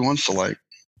 like what he wants to like.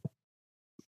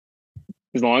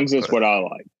 As long as it's what I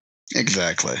like.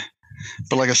 Exactly.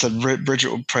 But like I said, Bridget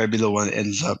will probably be the one that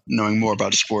ends up knowing more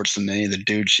about sports than any of the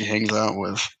dudes she hangs out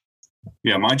with.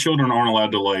 Yeah, my children aren't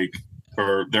allowed to like,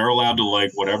 or they're allowed to like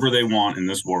whatever they want in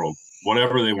this world.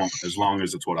 Whatever they want, as long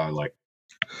as it's what I like.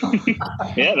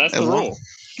 Yeah, that's the rule.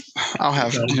 I'll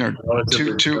have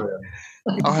two.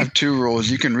 I'll have two rules.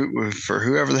 You can root for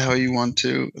whoever the hell you want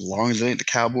to, as long as it ain't the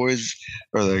Cowboys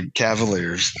or the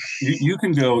Cavaliers. You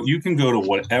can go to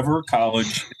whatever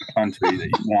college in the country that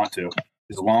you want to,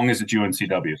 as long as it's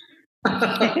UNCW.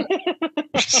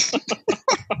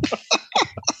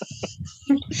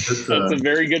 That's a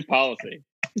very good policy.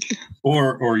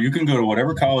 Or you can go to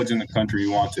whatever college in the country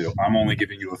you want to. I'm only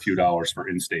giving you a few dollars for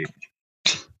in-state.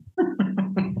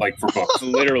 Like for books.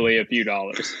 Literally a few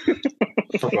dollars.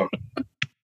 For books.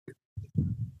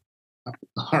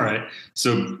 All right.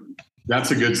 So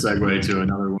that's a good segue to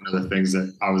another one of the things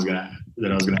that I was gonna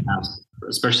ask,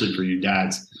 especially for you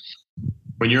dads.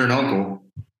 When you're an uncle,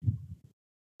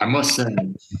 I must say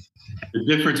the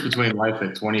difference between life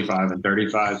at 25 and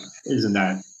 35 isn't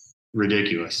that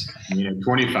ridiculous. I mean, at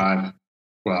 25,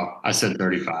 well, I said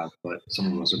 35, but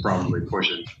some of us are probably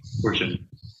pushing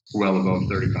well above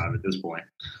 35 at this point.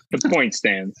 The point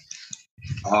stands.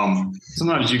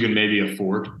 Sometimes you can maybe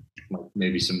afford like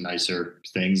maybe some nicer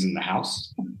things in the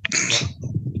house,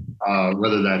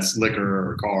 whether that's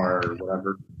liquor or car or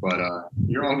whatever. But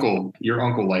your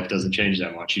uncle life doesn't change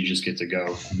that much. You just get to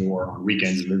go more on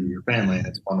weekends and visit your family, and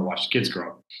it's fun to watch the kids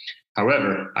grow up.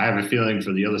 However, I have a feeling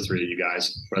for the other three of you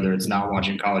guys, whether it's not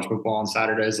watching college football on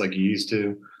Saturdays like you used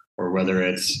to, or whether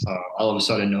it's all of a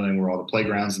sudden knowing where all the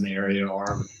playgrounds in the area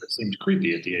are, it seems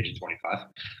creepy at the age of 25.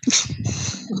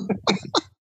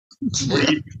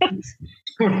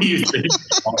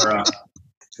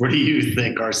 What do you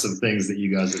think are some things that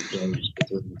you guys have changed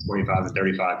between 25 and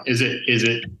 35? Is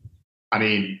it? I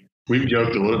mean, we've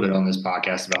joked a little bit on this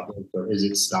podcast about this, but is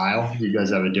it style? Do you guys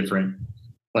have a different,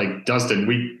 like Dustin?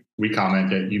 We comment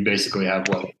that you basically have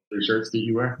what, 3 shirts that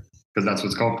you wear because that's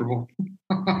what's comfortable.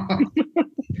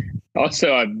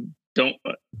 Also, I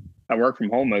work from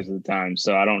home most of the time,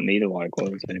 so I don't need a lot of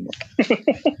clothes anymore.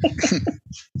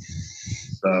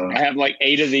 So I have like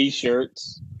 8 of these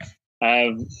shirts. I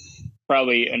have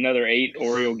probably another 8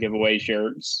 Oriole giveaway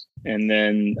shirts. And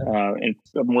then and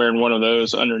I'm wearing one of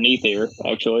those underneath here,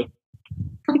 actually.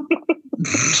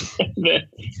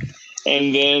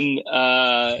 and then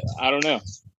I don't know,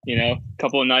 a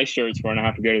couple of nice shirts when I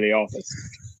have to go to the office.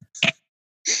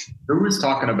 Who was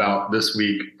talking about this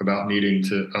week about needing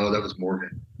to, that was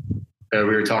Morgan. We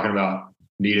were talking about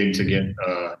needing to get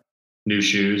new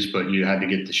shoes, but you had to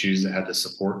get the shoes that had the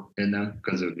support in them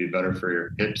because it would be better for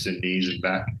your hips and knees and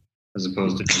back as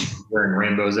opposed to just wearing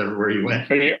rainbows everywhere you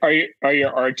went. Are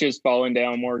your arches falling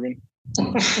down, Morgan?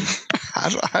 I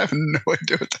have no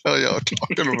idea what the hell y'all are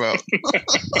talking about.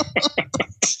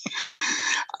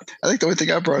 I think the only thing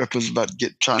I brought up was about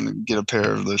trying to get a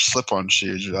pair of those slip-on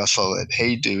shoes. I saw that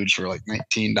Hey Dudes for like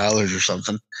 $19 or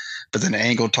something, but then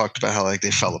Angle talked about how like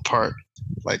they fell apart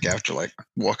like after like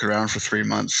walking around for 3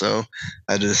 months. So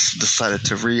I just decided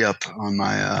to re-up on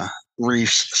my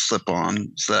Reefs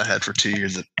slip-ons that I had for 2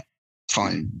 years that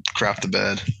finally crapped the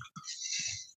bed.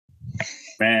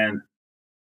 Man.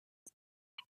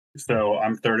 So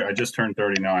I'm 30. I just turned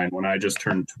 39. When I just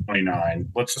turned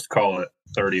 29, let's just call it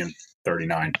 30 and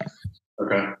 39.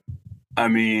 Okay. I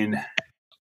mean,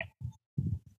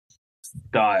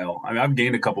 style. I mean, I've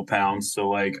gained a couple pounds, so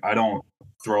like I don't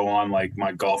throw on like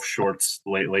my golf shorts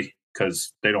lately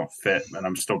because they don't fit, and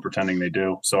I'm still pretending they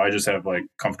do. So I just have like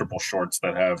comfortable shorts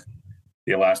that have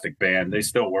the elastic band. They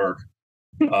still work.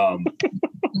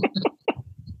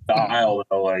 Style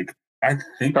though, like I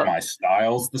think my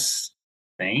style's the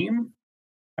same.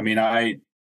 I mean, I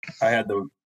had the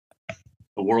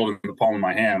world in the palm of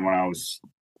my hand when I was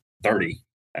 30,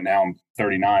 and now I'm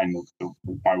 39.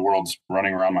 My world's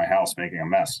running around my house making a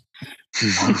mess.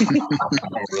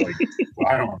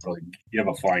 I don't really give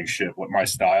a flying shit what my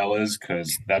style is,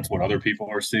 because that's what other people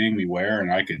are seeing me wear,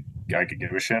 and I could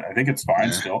give a shit. I think it's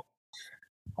fine still.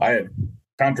 I have,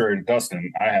 contrary to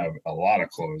Dustin, I have a lot of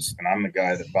clothes, and I'm the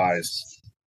guy that buys,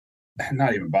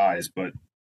 not even buys, but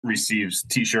receives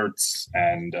t-shirts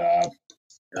and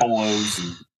polos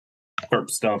and perp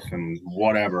stuff and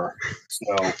whatever.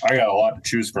 So I got a lot to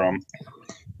choose from.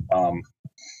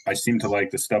 I seem to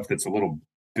like the stuff that's a little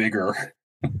bigger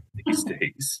these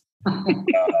days.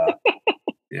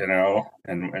 You know,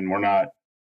 and we're not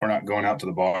going out to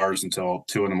the bars until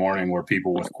 2 a.m. where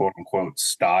people with quote unquote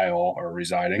style are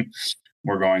residing.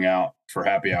 We're going out for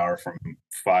happy hour from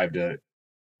 5 to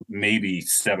maybe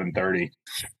 7:30,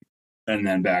 and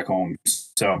then back home.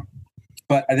 So,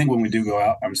 but I think when we do go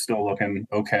out, I'm still looking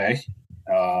okay.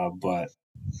 But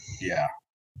yeah.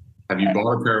 Have you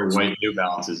bought a pair of white New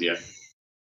Balances yet?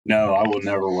 No, I will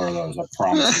never wear those. I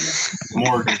promise you.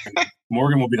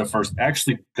 Morgan will be the first.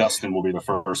 Actually, Dustin will be the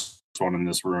first one in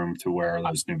this room to wear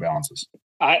those New Balances.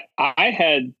 I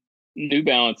had New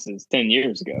Balances 10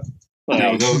 years ago. Like,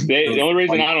 No, the only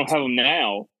reason I don't have them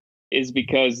now is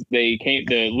because they came.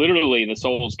 Literally the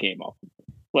soles came off.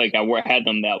 Like I had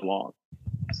them that long.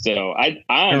 So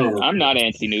I'm not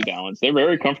anti New Balance. They're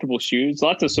very comfortable shoes.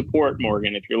 Lots of support,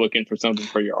 Morgan, if you're looking for something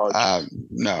for your arch.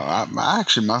 No,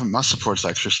 actually my support's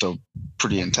actually still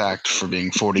pretty intact for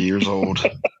being 40 years old.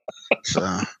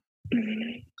 So.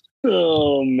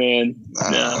 Oh man.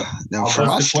 No, for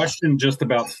the question just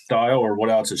about style, or what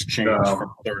else has changed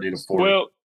from 30 to 40? Well,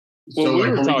 so we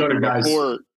were talking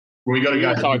before. We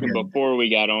were talking before we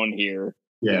got on here.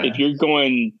 Yeah. If you're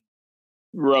going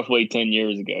roughly 10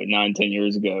 years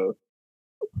ago,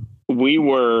 we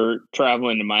were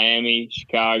traveling to Miami,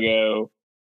 Chicago,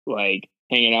 like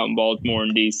hanging out in Baltimore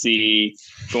and DC,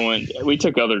 we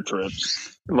took other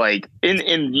trips, like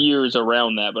in years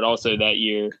around that, but also that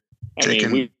year.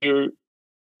 We were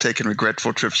taking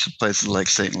regretful trips to places like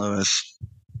St. Louis.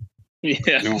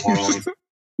 Yeah. New Orleans.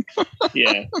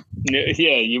 Yeah.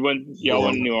 Y'all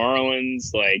went to New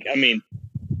Orleans. Like, I mean,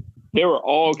 there were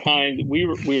all kinds. We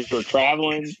were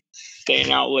traveling, staying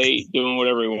out late, doing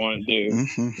whatever we want to do.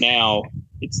 Mm-hmm. Now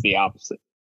it's the opposite.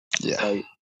 Yeah. Like,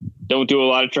 don't do a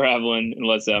lot of traveling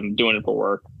unless I'm doing it for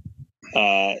work.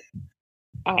 I'm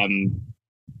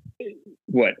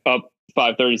up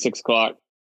 5:30, 6 o'clock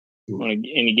on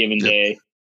any given day.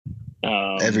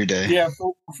 Every day. Yeah.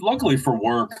 Luckily for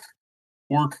work,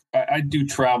 I do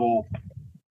travel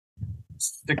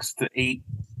 6 to 8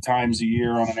 times a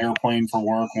year on an airplane for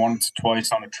work, once,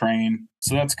 twice on a train.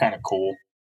 So that's kind of cool.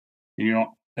 You're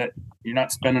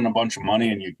not spending a bunch of money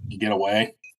and you get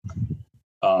away.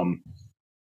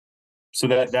 So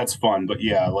that's fun. But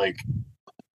yeah, like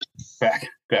back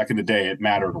in the day, it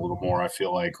mattered a little more. I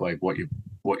feel like what you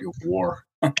wore.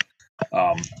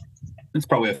 It's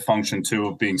probably a function too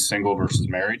of being single versus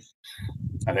married.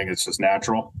 I think it's just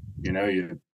natural. You know,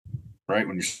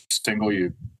 when you're single,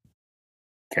 you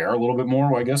care a little bit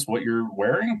more, I guess, what you're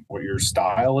wearing, what your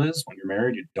style is. When you're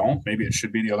married, you don't. Maybe it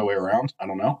should be the other way around. I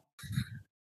don't know.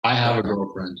 I have a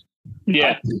girlfriend.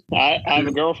 Yeah, I have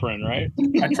a girlfriend, right?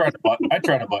 I try to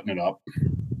button it up.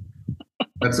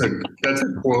 That's a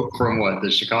quote from what, the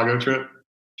Chicago trip?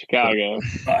 Chicago.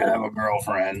 I have a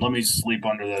girlfriend. Let me sleep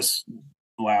under this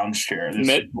lounge chair, this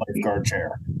lifeguard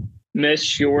chair. Miss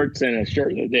shorts and a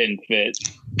shirt that didn't fit.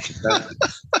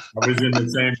 I was in the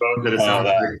same boat that it sounds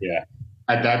like. Yeah.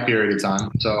 At that period of time.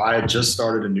 So I had just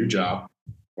started a new job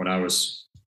when I was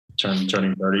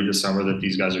turning 30 this summer that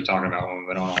these guys are talking about when we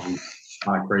went on all these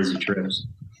kind of crazy trips.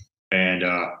 And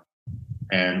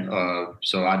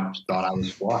so I thought I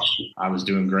was flush. I was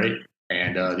doing great.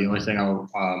 And the only thing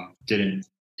I didn't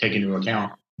take into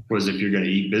account was if you're going to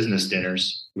eat business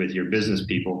dinners with your business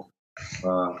people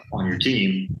on your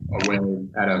team away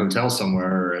at a hotel somewhere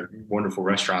or at wonderful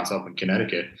restaurants up in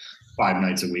Connecticut 5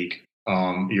 nights a week,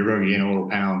 you're going to gain a little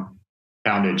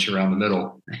poundage around the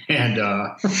middle.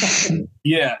 And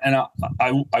yeah, and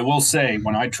I will say,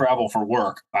 when I travel for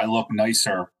work, I look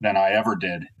nicer than I ever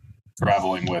did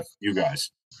traveling with you guys.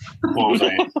 What was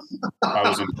I? I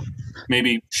was in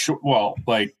maybe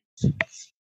like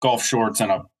golf shorts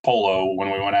and a polo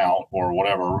when we went out or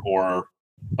whatever, or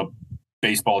a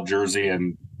baseball jersey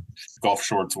and golf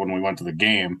shorts when we went to the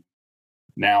game.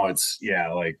 Now it's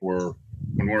like when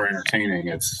we're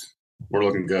entertaining, we're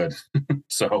looking good.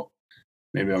 So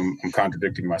maybe I'm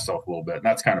contradicting myself a little bit, and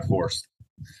that's kind of forced.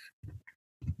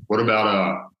 What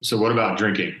about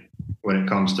drinking when it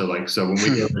comes to when we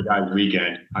go to the guys'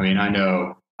 weekend? I mean, I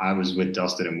know I was with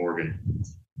Dustin and Morgan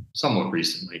somewhat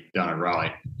recently down in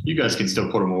Raleigh. You guys can still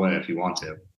put them away if you want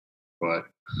to, but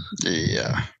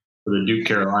yeah, for the Duke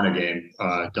Carolina game,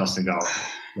 Dustin got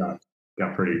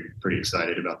pretty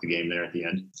excited about the game there at the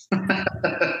end.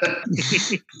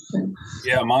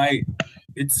 Yeah,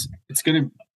 it's gonna.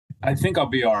 I think I'll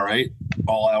be all right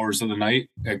all hours of the night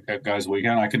at guys'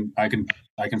 weekend. I can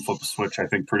flip a switch. I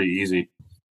think pretty easy,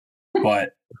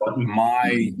 but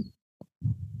I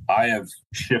have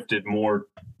shifted more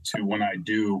to when I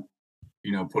do,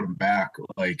 put them back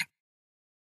like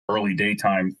early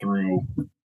daytime through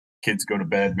kids go to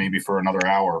bed maybe for another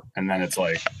hour, and then it's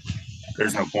like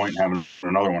there's no point in having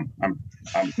another one.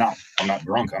 I'm not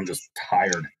drunk. I'm just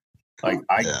tired. Like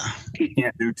I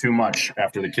can't do too much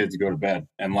after the kids go to bed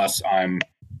unless I'm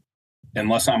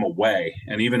away.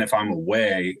 And even if I'm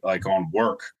away, like on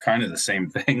work, kind of the same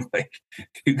thing. Like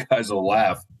you guys will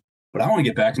laugh, but I want to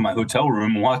get back to my hotel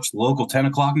room and watch local 10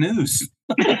 o'clock news.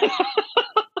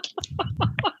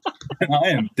 I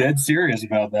am dead serious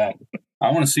about that.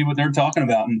 I want to see what they're talking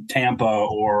about in Tampa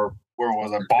or where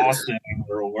was it, Boston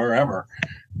or wherever.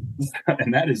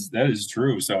 And that is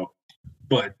true. So,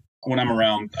 but when I'm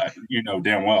around,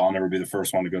 damn well I'll never be the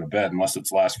first one to go to bed unless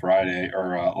it's last Friday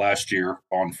or last year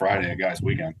on Friday at guys'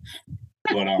 weekend.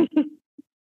 But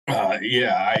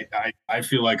I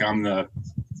feel like I'm the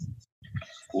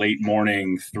late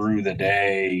morning through the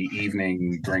day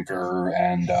evening drinker,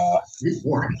 and not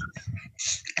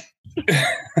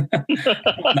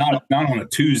on a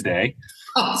Tuesday.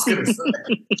 I was gonna say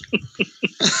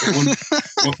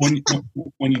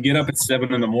when you get up at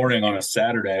 7 a.m. on a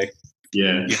Saturday.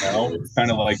 Yeah. It's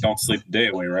kind of like don't sleep the day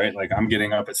away, right? Like I'm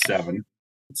getting up at 7.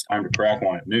 It's time to crack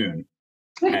one at noon.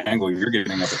 Angle, you're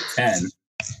getting up at 10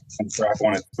 and crack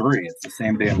one at 3. It's the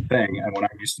same damn thing. And when I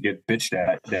used to get bitched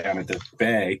at down at the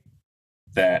Bay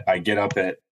that I get up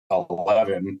at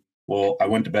 11, well, I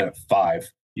went to bed at 5.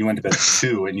 You went to bed at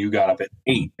 2 and you got up at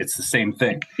 8. It's the same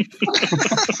thing.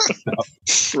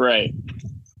 Right.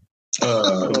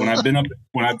 When I've been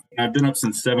up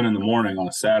since 7 a.m. on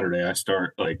a Saturday, I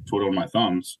start like twiddling my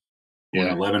thumbs. When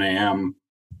 11 a.m.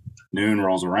 noon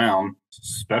rolls around,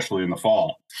 especially in the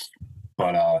fall.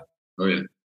 But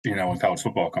when college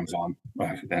football comes on,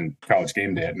 and college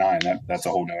game day at 9, that's a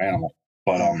whole new animal.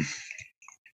 But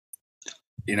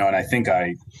and I think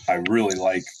I really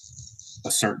like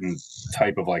a certain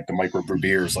type of like the microbrew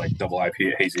beers, like double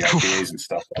IPA, hazy IPAs and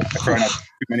stuff. I try not to put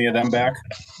too many of them back.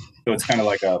 So it's kind of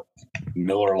like a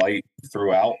Miller Lite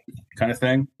throughout kind of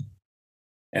thing.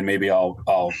 And maybe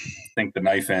I'll sink the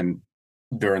knife in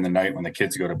during the night when the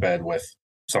kids go to bed with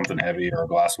something heavy or a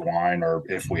glass of wine, or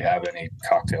if we have any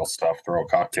cocktail stuff, throw a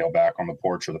cocktail back on the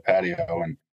porch or the patio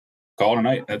and call it a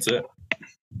night. That's it.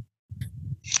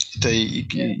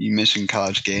 You mentioned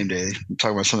college game day. I'm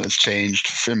talking about something that's changed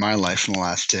in my life in the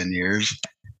last 10 years.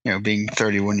 Being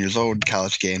 31 years old,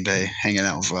 college game day, hanging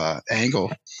out with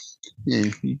Angle.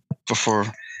 Before,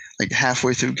 like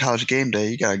halfway through college game day,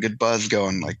 you got a good buzz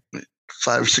going, like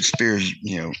 5 or 6 beers,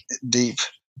 deep.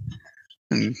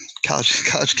 And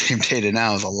college game day to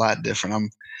now is a lot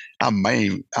different. I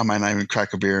might not even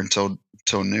crack a beer until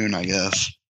noon, I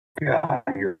guess. God,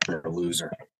 you're a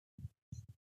loser.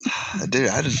 Dude,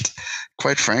 I just,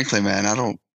 quite frankly, man, I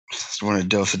don't want to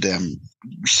deal with a damn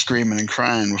screaming and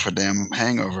crying with a damn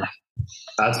hangover.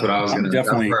 That's what I was going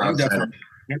to.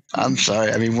 I'm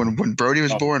sorry. I mean, when Brody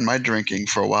was born, my drinking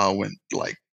for a while went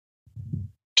like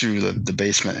to the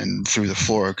basement and through the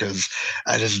floor because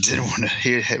I just didn't want to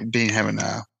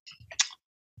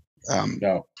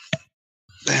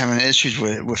having issues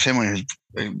with him when he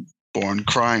was born,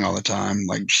 crying all the time,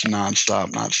 like just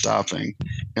nonstop, not stopping,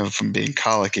 from being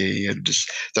colicky, and just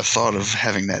the thought of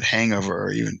having that hangover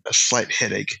or even a slight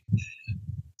headache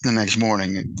the next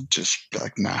morning, and just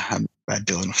like, nah, I'm not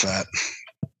dealing with that.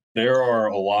 There are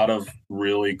a lot of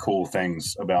really cool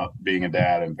things about being a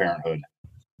dad and parenthood,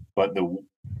 but the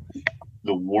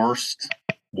worst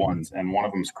ones, and one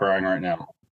of them's crying right now,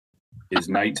 is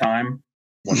nighttime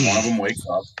when one of them wakes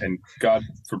up and God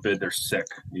forbid they're sick.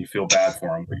 You feel bad for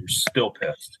them, but you're still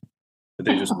pissed. But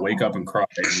they just wake up and cry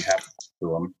and you have to talk to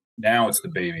them. Now it's the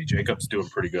baby. Jacob's doing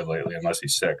pretty good lately, unless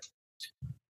he's sick.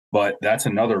 But that's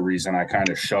another reason I kind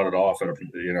of shut it off at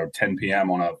 10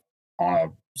 p.m. on a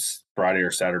Friday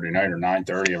or Saturday night or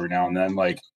 9:30 every now and then,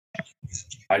 like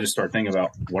I just start thinking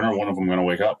about when are one of them going to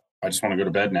wake up? I just want to go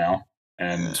to bed now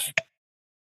and,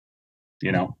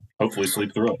 hopefully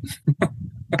sleep through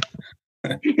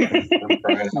it.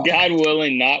 God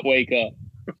willing, not wake up.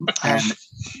 And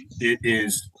it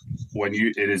is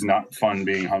not fun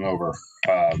being hungover.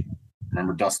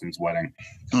 Remember Dustin's wedding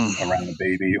around a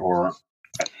baby or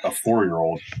a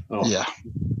 4-year-old. Yeah.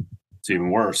 It's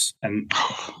even worse. And,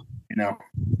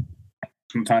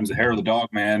 sometimes the hair of the dog,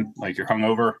 man, like you're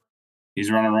hungover. He's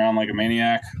running around like a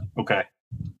maniac. Okay,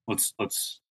 let's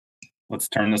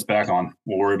turn this back on.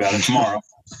 We'll worry about it tomorrow.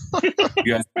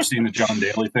 You guys ever seen the John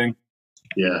Daly thing?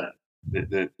 Yeah.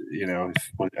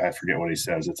 I forget what he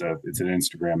says. It's an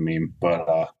Instagram meme,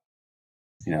 but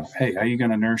hey, how you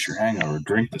gonna nurse your hangover?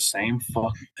 Drink the same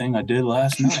fucking thing I did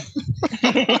last night.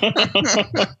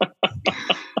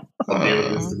 I'll deal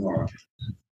with this tomorrow.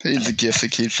 He's the gift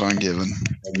that keeps on giving.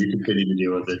 And you continue to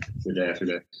deal with it day after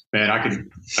day. Man, I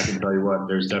can tell you what.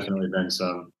 There's definitely been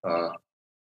some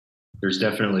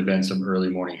early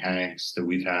morning hangs that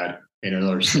we've had in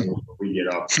another state. We get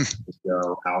up to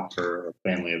go out for a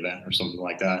family event or something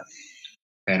like that,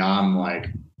 and I'm like,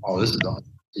 "Oh, this is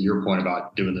awesome." To your point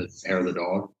about doing the hair of the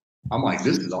dog, I'm like,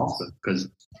 "This is awesome," because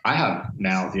I have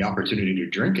now the opportunity to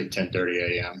drink at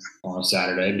 10:30 a.m. on a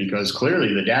Saturday because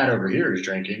clearly the dad over here is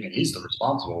drinking and he's the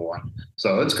responsible one.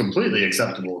 So it's completely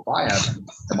acceptable if I have.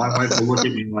 And my wife will look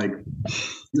at me like,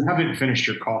 "You haven't finished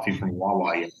your coffee from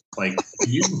Wawa yet. Like,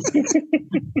 you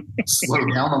slow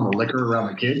down on the liquor around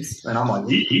the kids." And I'm like,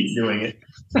 he's doing it.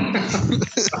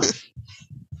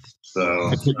 So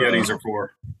That's what Yetis are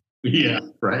for. Yeah,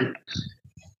 right.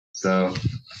 So,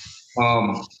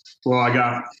 well, I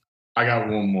got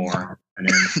one more, and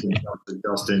then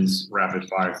Dustin's rapid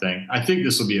fire thing. I think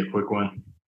this will be a quick one,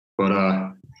 but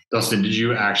Dustin, do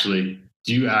you actually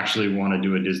want to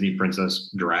do a Disney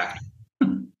princess draft?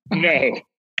 No.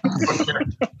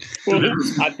 Well,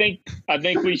 I think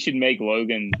we should make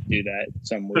Logan do that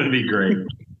somewhere. That'd be great.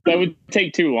 That would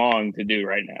take too long to do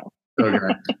right now.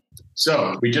 Okay.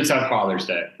 So we just had Father's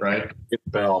Day, right? Get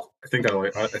Belle. I think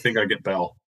I get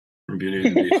Belle from Beauty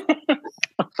and the Beast.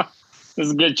 This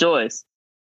is a good choice.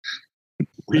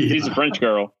 She's a French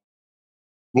girl.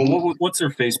 Well, what's her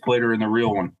face plater in the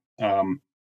real one? Come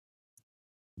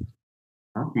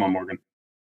on, Morgan.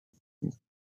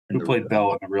 Who played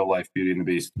Belle in the real life Beauty and the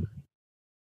Beast?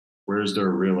 Where's their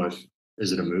real life?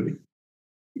 Is it a movie?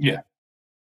 Yeah.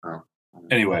 Oh.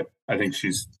 Anyway, I think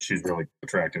she's really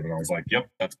attractive, and I was like, "Yep,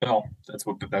 that's Belle. That's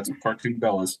what cartoon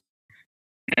Belle is."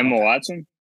 Emma Watson.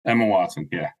 Emma Watson,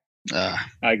 yeah.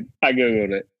 I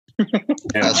googled it.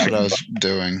 Yeah, That's what I was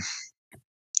doing.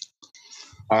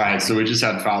 All right, so we just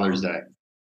had Father's Day.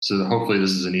 So hopefully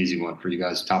this is an easy one for you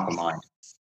guys, top of mind.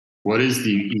 What is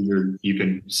you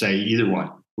can say either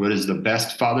one. What is the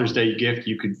best Father's Day gift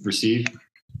you could receive?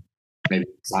 Maybe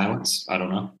silence, I don't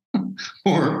know.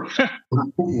 Or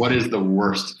what is the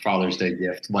worst Father's Day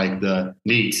gift? Like the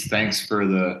neat, thanks for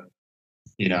the,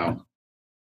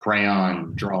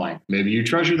 crayon drawing. Maybe you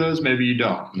treasure those, maybe you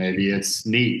don't. Maybe it's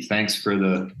neat, thanks for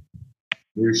the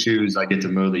new shoes I get to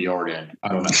mow the yard in. I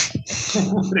don't know.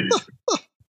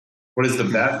 What is the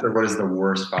best or what is the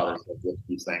worst Father's Day gift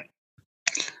you think?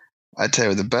 I tell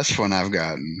you, the best one I've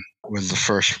gotten was the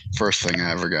first thing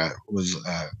I ever got was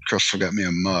Crystal got me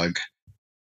a mug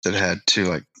that had two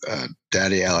like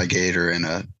daddy alligator and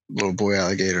a little boy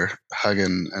alligator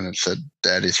hugging, and it said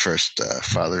 "Daddy's first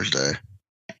Father's Day."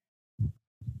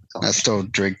 I still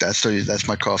drink that. I still use that's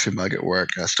my coffee mug at work.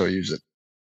 I still use it.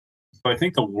 I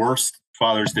think the worst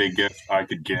Father's Day gift I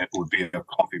could get would be a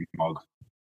coffee mug.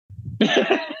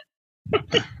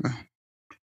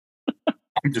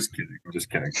 I'm just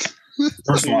kidding.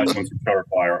 Personalized ones from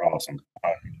Shutterfly are awesome.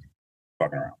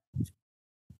 Fucking around.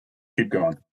 Keep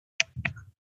going.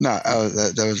 No,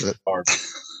 that was it.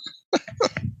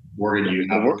 Where do you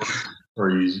have it? Or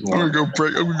you I'm gonna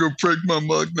go break my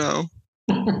mug now.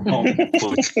 Oh,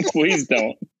 please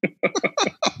don't.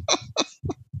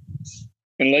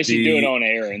 Unless you do it on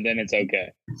air, and then it's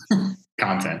okay.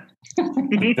 Content.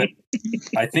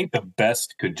 I think the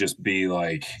best could just be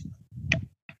like,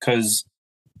 because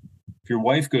if your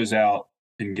wife goes out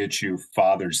and gets you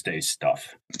Father's Day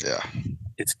stuff, Yeah,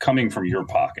 it's coming from your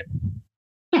pocket.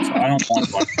 So I don't want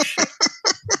a bunch of shit.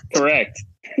 Correct.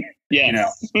 Yeah.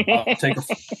 I'll take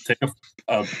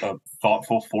a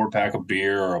thoughtful 4-pack of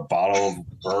beer or a bottle of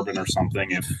bourbon or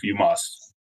something if you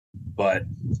must. But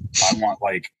I want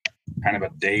like kind of a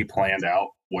day planned out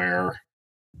where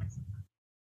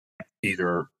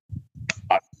either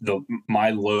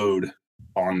my load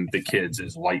on the kids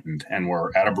is lightened and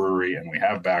we're at a brewery and we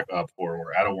have backup, or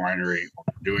we're at a winery or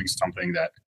doing something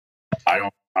that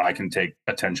I can take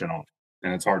attention on,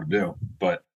 and it's hard to do.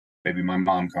 But maybe my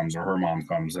mom comes or her mom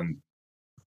comes, and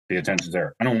the attention's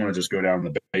there. I don't want to just go down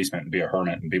in the basement and be a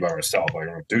hermit and be by myself. I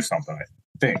want to do something, I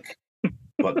think,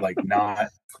 but like not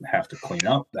have to clean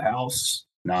up the house,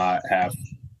 not have,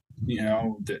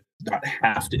 not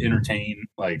have to entertain,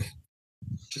 like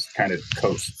just kind of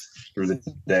coast through the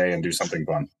day and do something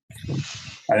fun.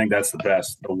 I think that's the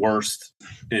best. The worst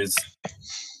is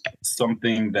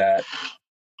something that,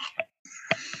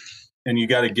 and you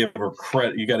got to give her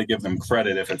credit. You got to give them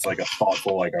credit if it's like a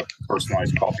thoughtful, like a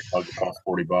personalized coffee mug that costs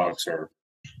 $40, or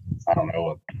I don't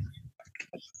know,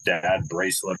 a dad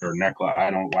bracelet or necklace.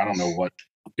 I don't know what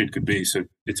it could be. So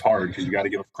it's hard because you got to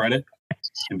give them credit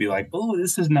and be like, oh,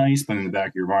 this is nice. But in the back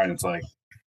of your mind, it's like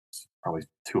probably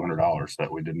 $200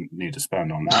 that we didn't need to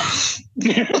spend on that.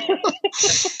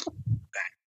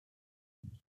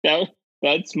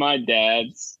 That's my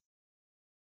dad's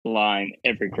line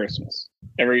every Christmas.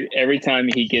 Every time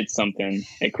he gets something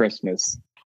at Christmas,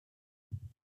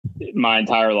 my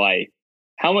entire life,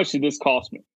 how much did this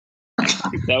cost me?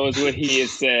 That was what he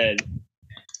has said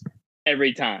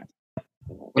every time.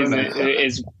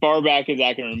 As far back as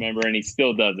I can remember, and he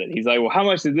still does it. He's like, well, how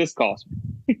much did this cost me?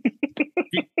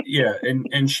 Yeah,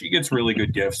 and she gets really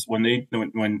good gifts when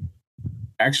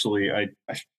actually I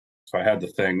had the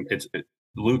thing.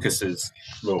 Lucas's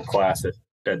little class at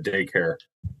daycare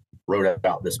wrote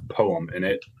about this poem, and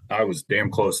I was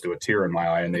damn close to a tear in my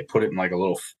eye, and they put it in like a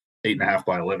little 8.5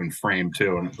 by 11 frame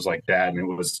too, and it was like Dad, and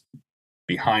it was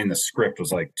behind the script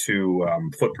was like 2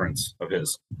 footprints of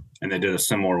his, and they did a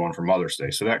similar one for Mother's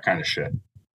Day. So that kind of shit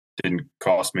didn't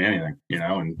cost me anything,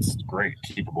 and it's great,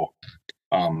 keepable.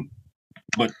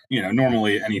 But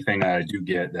normally anything that I do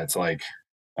get that's like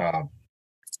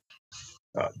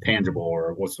tangible,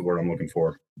 or what's the word I'm looking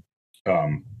for?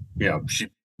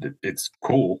 It's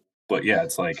cool, but yeah,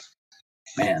 it's like,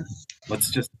 man,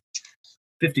 let's just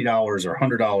 $50 or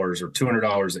 $100 or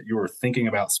 $200 that you were thinking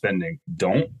about spending.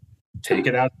 Don't take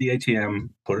it out of the ATM,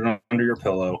 put it under your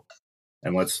pillow,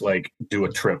 and let's like do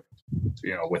a trip,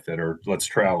 with it, or let's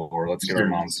travel, or let's get our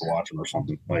moms to watch them or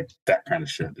something. Like that kind of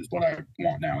shit is what I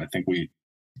want now. I think we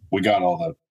got all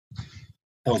the,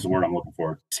 that was the word I'm looking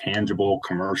for, tangible,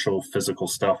 commercial, physical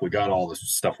stuff. We got all the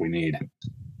stuff we need.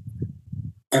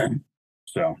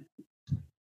 So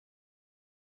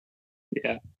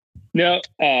yeah, no,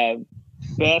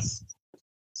 best,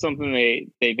 something they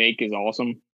make is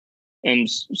awesome. In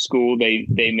school, they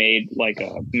made like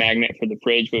a magnet for the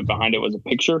fridge, but behind it was a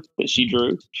picture that she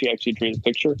drew. She actually drew the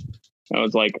picture. It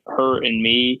was like her and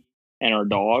me and our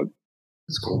dog.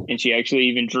 That's cool. And she actually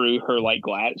even drew her like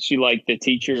glass. She, like, the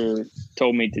teacher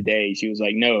told me today, she was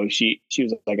like, no, she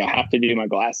was like, I have to do my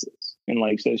glasses. And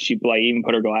like, so she like even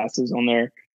put her glasses on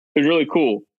there. It was really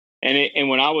cool. And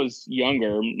when I was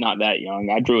younger, not that young,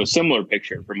 I drew a similar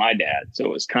picture for my dad. So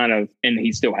it was kind of, and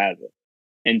he still has it.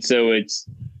 And so it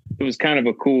was kind of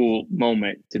a cool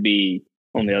moment to be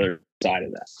on the other side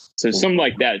of that. So something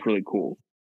like that is really cool.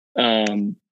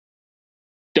 Don't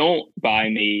buy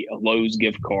me a Lowe's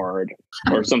gift card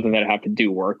or something that I have to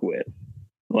do work with.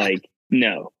 Like,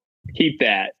 no, keep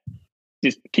that.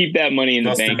 Just keep that money in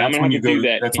the bank. I'm gonna have to do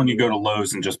that. That's when you go to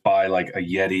Lowe's and just buy like a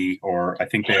Yeti, or I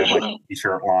think they have like a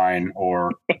t-shirt line,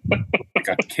 or like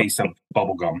a case of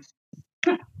bubble gum.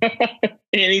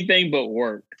 Anything but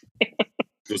work.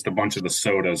 Just a bunch of the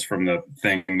sodas from the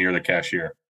thing near the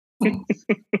cashier.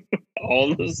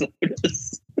 All the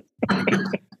sodas.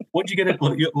 What'd you get at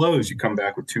Lowe's? You come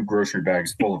back with 2 grocery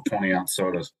bags full of 20-ounce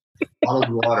sodas.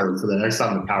 Bottled water for the next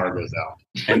time the power goes out.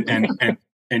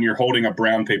 And you're holding a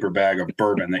brown paper bag of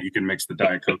bourbon that you can mix the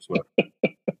Diet Cokes with.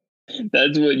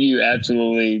 That's what you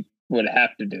absolutely would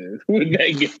have to do with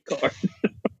that gift card.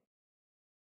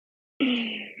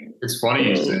 It's funny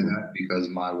you say that, because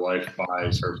my wife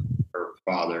buys her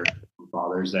father for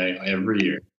Father's Day every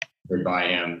year. They buy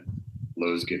him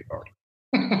Lowe's gift card.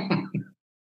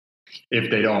 If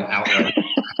they don't outright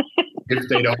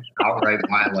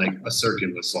buy like a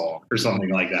circular saw or something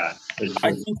like that.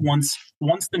 I think once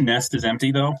the nest is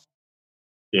empty though.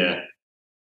 Yeah.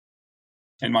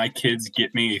 And my kids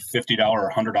get me a $50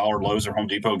 or $100 Lowe's or Home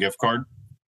Depot gift card.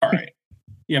 All right.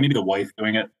 Yeah, maybe the wife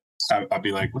doing it. I'd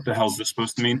be like, what the hell is this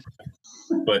supposed to mean?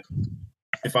 But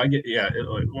if I get,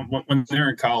 when they're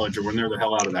in college or when they're the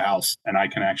hell out of the house and I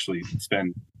can actually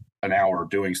spend an hour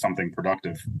doing something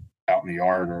productive out in the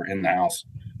yard or in the house,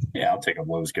 yeah, I'll take a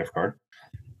Lowe's gift card,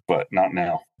 but not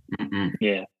now. Mm-mm.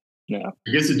 Yeah, no.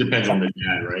 I guess it depends on the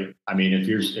dad, right? I mean, if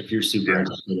you're super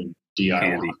interested in DIY,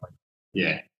 Candy.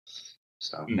 Yeah.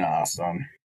 So Nah, son.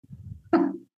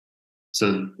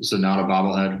 So not a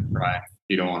bobblehead, right?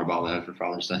 You don't want to bobblehead for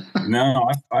Father's Day.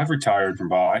 No, I've retired from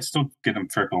ball. I still get them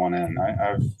trickling in.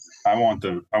 I want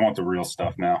the real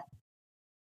stuff now.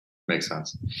 Makes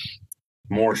sense.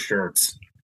 More shirts.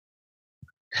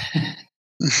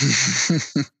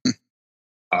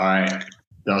 All right,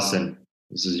 Dustin,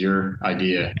 this is your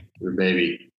idea, your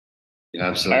baby. You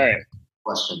have some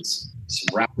questions,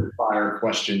 some rapid fire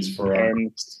questions for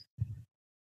I'm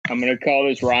going to call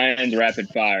this Ryan's rapid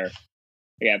fire.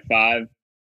 I got 5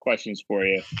 questions for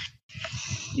you.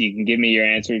 You can give me your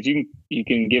answers. You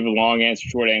can give a long answer,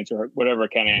 short answer, whatever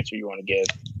kind of answer you want to give.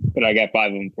 But I got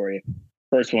 5 of them for you.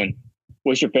 First one,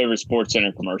 what's your favorite Sports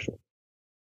Center commercial?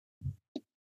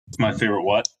 It's my favorite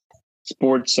what?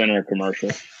 Sports Center commercial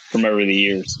from over the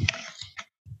years.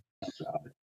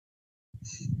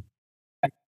 I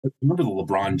remember the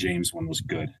LeBron James one was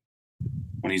good.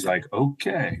 When he's like,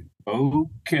 okay,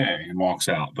 and walks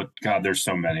out. But God, there's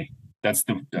so many. I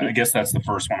guess that's the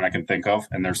first one I can think of,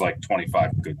 and there's like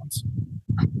 25 good ones.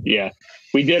 Yeah,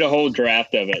 we did a whole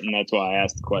draft of it, and that's why I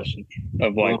asked the question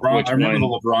of like I remember the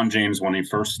LeBron James when he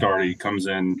first started. He comes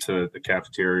into the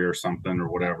cafeteria or something or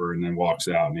whatever, and then walks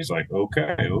out, and he's like,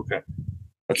 okay.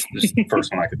 That's just the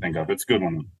first one I could think of. It's a good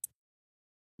one.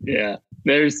 Yeah,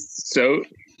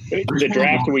 the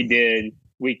draft we did.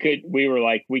 We were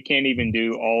like, we can't even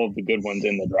do all of the good ones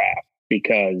in the draft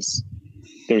because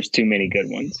there's too many good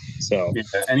ones. So yeah,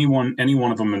 any one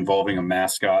of them involving a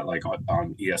mascot, like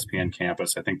on ESPN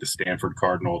campus, I think the Stanford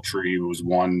Cardinal tree was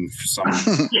one for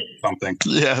something.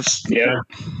 Yes. Yeah.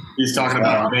 He's talking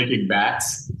about making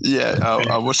bats.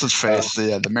 Yeah. What's his face?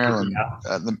 The Maryland,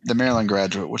 the Maryland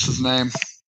graduate. What's his name?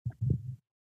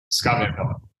 Scott Van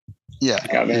Pelt. Yeah.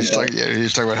 He's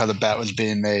talking about how the bat was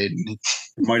being made.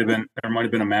 There might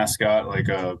have been a mascot like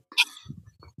out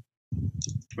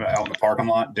in the parking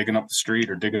lot, digging up the street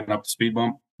or digging up the speed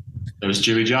bump. It was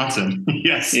Jimmy Johnson.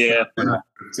 Yes. Yeah.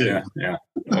 Yeah.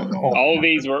 All of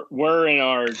these were in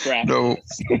our draft. No.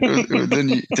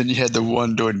 then you had the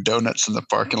one doing donuts in the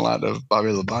parking lot of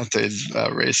Bobby Labante's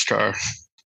race car.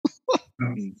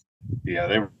 Yeah,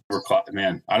 they were.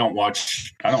 Man, I don't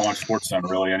watch Sports Center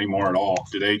really anymore at all.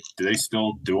 Do they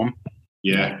still do them?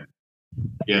 Yeah.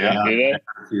 They have a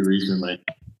few recently.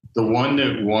 The one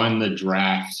that won the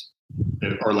draft,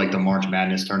 or like the March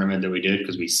Madness tournament that we did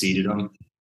because we seeded them,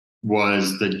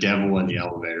 was the Devil in the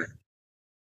elevator.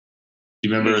 Do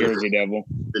you remember New Jersey Devil?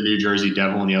 The New Jersey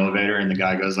Devil in the elevator, and the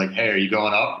guy goes like, "Hey, are you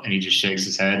going up?" And he just shakes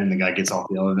his head, and the guy gets off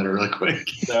the elevator really quick.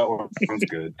 That one was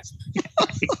good.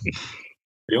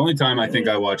 The only time I think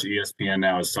I watch ESPN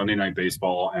now is Sunday Night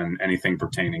Baseball and anything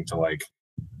pertaining to like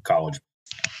college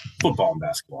football and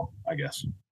basketball, I guess.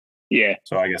 Yeah.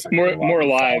 So I guess more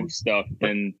live stuff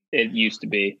than it used to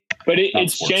be, but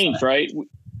it's changed, Center. Right?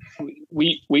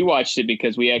 We watched it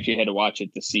because we actually had to watch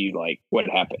it to see like what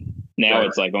happened. Now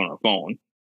it's like on our phone.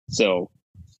 So,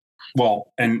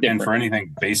 well, and for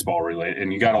anything baseball related,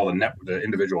 and you got all the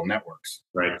individual networks,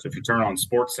 right? So if you turn on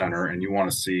Sports Center and you want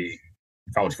to see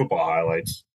college football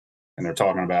highlights, and they're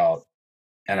talking about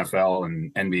NFL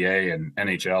and NBA and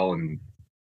NHL and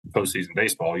postseason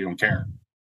baseball, you don't care.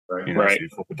 Right. So you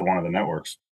flip it to one of the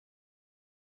networks.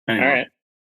 Anyway. All right.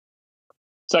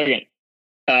 Second,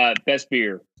 best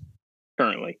beer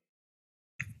currently.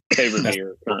 Favorite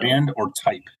beer currently. Brand or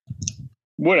type?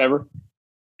 Whatever.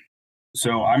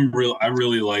 So I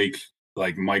really like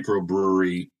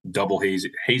microbrewery double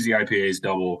hazy IPAs,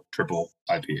 double, triple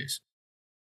IPAs.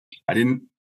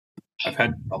 I've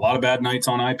had a lot of bad nights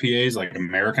on IPAs, like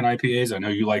American IPAs. I know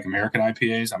you like American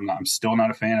IPAs. I'm still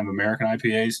not a fan of American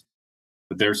IPAs.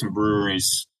 But there's some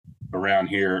breweries around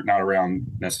here, not around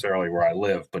necessarily where I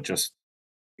live, but just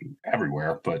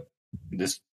everywhere. But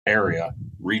this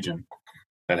region,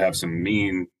 that have some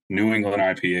mean New England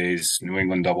IPAs, New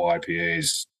England double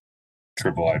IPAs,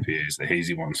 triple IPAs, the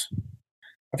hazy ones.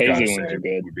 Hazy ones are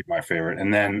good. Would be my favorite.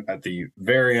 And then at the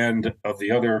very end of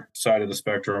the other side of the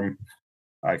spectrum,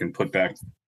 I can put back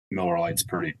Miller Lights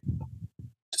pretty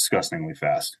disgustingly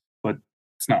fast. But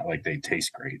it's not like they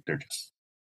taste great. They're just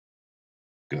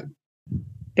good.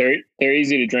 They're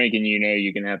easy to drink, and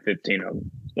you can have 15 of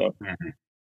them. So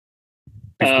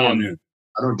before noon.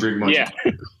 I don't drink much. Yeah,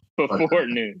 before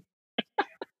noon.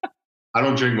 I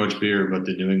don't drink much beer, but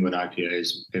the New England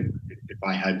IPAs. If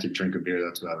I had to drink a beer,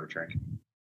 that's what I would drink.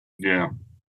 Yeah.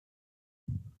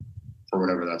 For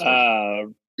whatever that's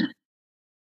worth.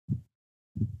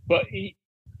 But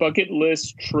bucket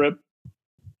list trip.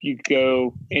 You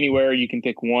go anywhere. You can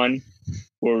pick one.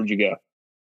 Where would you go?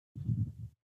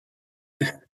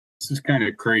 This is kind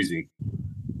of crazy,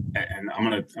 and I'm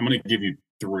gonna give you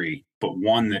 3, but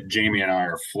one that Jamie and I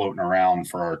are floating around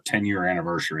for our 10-year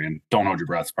anniversary, and don't hold your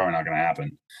breath, it's probably not going to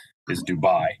happen. is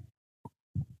Dubai.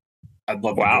 I'd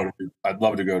love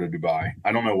to go to Dubai.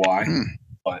 I don't know why,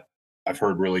 but I've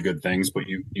heard really good things. But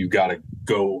you got to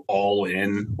go all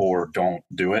in or don't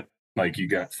do it. Like you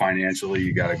got financially,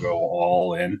 you got to go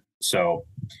all in. So,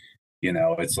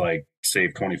 it's like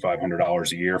save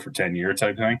 $2,500 a year for 10 year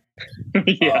type thing.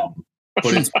 Yeah.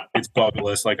 But it's bucket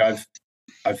list. Like I've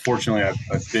fortunately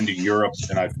I've been to Europe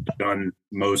and I've done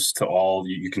most to all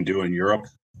you can do in Europe.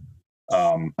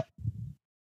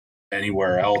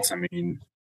 Anywhere else, I mean,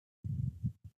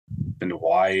 been to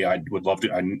Hawaii. I would love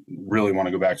to. I really want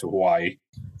to go back to Hawaii.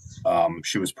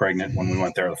 She was pregnant when we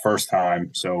went there the first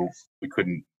time, so we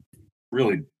couldn't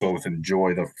really both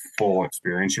enjoy the full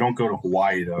experience. You don't go to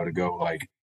Hawaii though to go like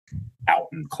out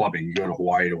and clubbing. You go to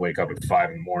Hawaii to wake up at 5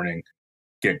 a.m,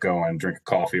 get going, drink a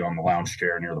coffee on the lounge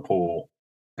chair near the pool,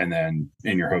 and then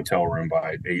in your hotel room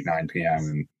by 8-9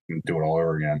 p.m. and do it all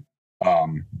over again.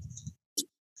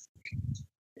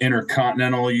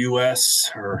 Intercontinental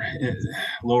U.S. or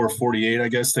lower 48, I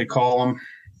guess they call them.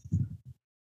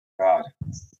 God,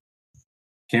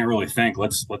 can't really think.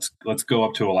 Let's go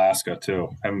up to Alaska too.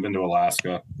 Haven't been to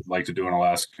Alaska. Would like to do an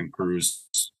Alaskan cruise.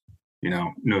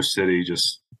 No city.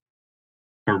 Just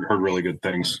heard really good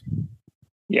things.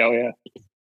 Yeah.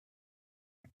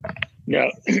 Yeah.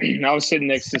 I was sitting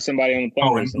next to somebody on the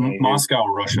phone. And Moscow,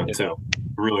 Russia too. I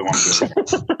really want to go.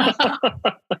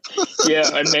 Yeah,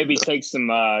 and maybe take some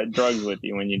drugs with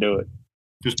you when you do it.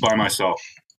 Just by myself.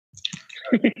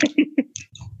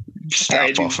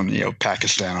 Stop off in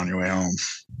Pakistan on your way home.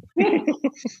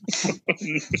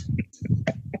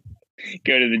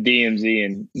 Go to the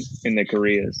DMZ in the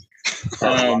Koreas.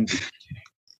 All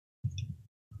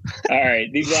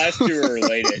right, these last two are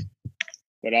related,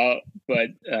 but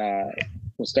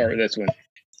we'll start with this one.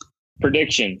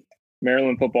 Prediction: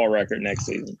 Maryland football record next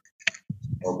season.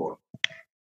 Oh boy.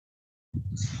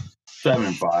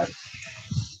 7-5.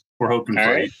 We're hoping for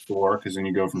right. 8-4 because then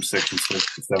you go from 6-6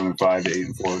 to 7-5 to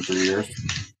 8-4 in 3 years.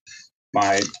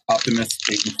 My optimist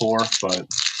 8-4, but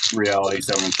reality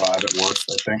 7-5 at worst,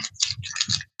 I think.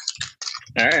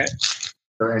 All right.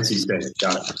 For NC State,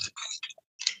 got it.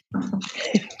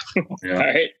 Yeah. All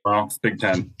right. Well, it's Big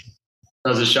Ten.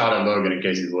 That was a shot at Logan in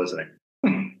case he's listening.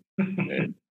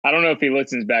 I don't know if he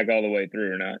listens back all the way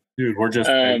through or not. Dude, we're just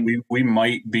we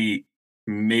might beat.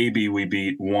 Maybe we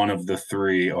beat one of the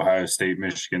three: Ohio State,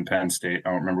 Michigan, Penn State. I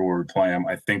don't remember where we play them.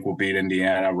 I think we'll beat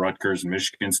Indiana, Rutgers, and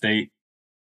Michigan State.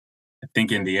 I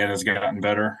think Indiana's gotten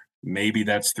better. Maybe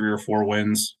that's 3 or 4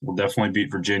 wins. We'll definitely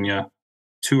beat Virginia.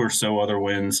 2 or so other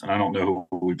wins. I don't know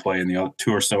who we play in the other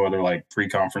 2 or so other like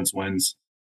pre-conference wins.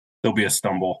 There'll be a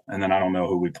stumble, and then I don't know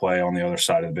who we play on the other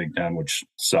side of the Big Ten, which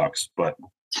sucks. But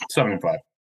 7-5.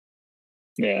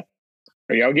 Yeah.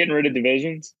 Are y'all getting rid of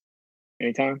divisions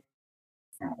anytime?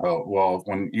 Oh, well,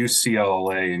 when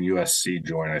UCLA and USC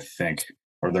join, I think,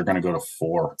 or they're going to go to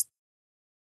 4.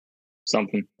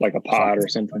 Something like a pod or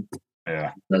something.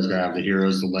 Yeah. That's going to have the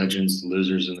heroes, the legends, the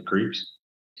losers, and the creeps.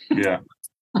 Yeah.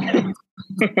 Well,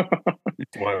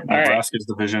 Nebraska's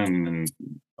division and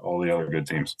all the other good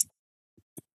teams.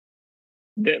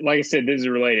 Like I said, this is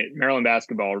related. Maryland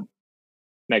basketball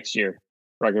next year.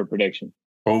 Record prediction.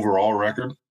 Overall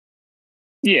record?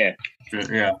 Yeah.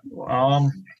 Yeah.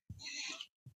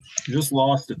 Just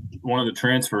lost one of the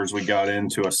transfers we got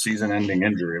into a season-ending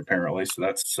injury, apparently, so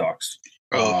that sucks.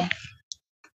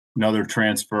 Another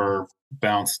transfer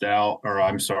bounced out,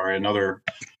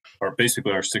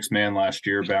 basically our 6th man last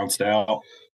year bounced out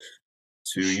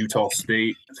to Utah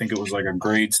State. I think it was like a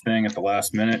grades thing at the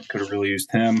last minute. Could have really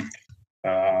used him.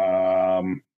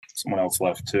 Someone else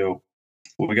left too.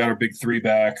 Well, we got our big 3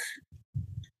 back.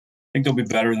 I think they'll be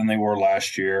better than they were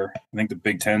last year. I think the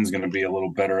Big Ten is going to be a little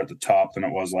better at the top than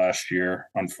it was last year,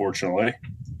 unfortunately.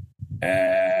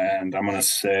 And I'm going to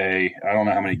say, I don't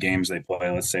know how many games they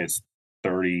play. Let's say it's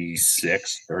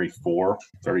 36, 34,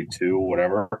 32,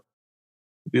 whatever.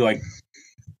 It'd be like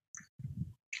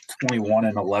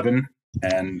 21-11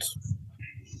 and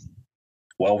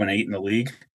 12-8 in the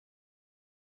league.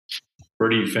 Where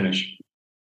do you finish?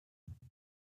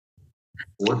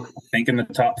 4? I think in the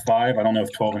top 5. I don't know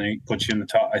if 12-8 puts you in the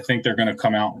top. I think they're going to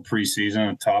come out in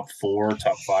preseason a top 4,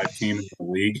 top 5 team in the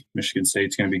league. Michigan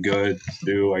State's going to be good.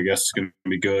 Purdue, I guess, is going to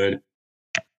be good.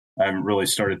 I haven't really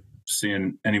started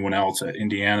seeing anyone else.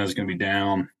 Indiana's going to be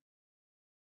down.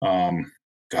 God,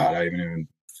 I haven't even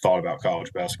thought about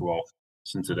college basketball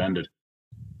since it ended.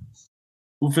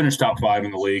 We'll finish top 5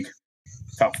 in the league,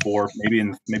 top 4,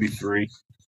 maybe 3.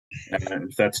 And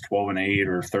if that's 12-8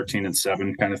 or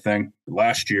 13-7 kind of thing.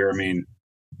 Last year, I mean,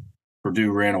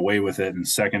 Purdue ran away with it, and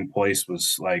second place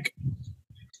was like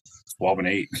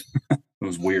 12-8. It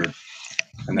was weird.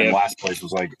 And then Yep. last place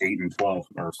was like 8-12,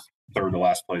 or third to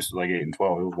last place was like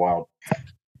 8-12. It was wild.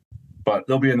 But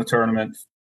they'll be in the tournament.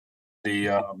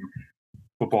 The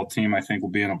football team, I think, will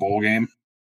be in a bowl game.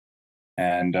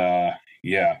 And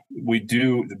we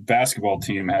do. The basketball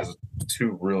team has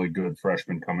 2 really good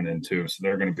freshmen coming in too, so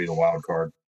they're going to be the wild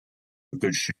card. A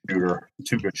good shooter,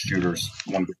 2 good shooters,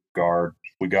 1 good guard.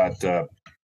 We got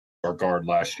our guard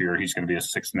last year. He's going to be a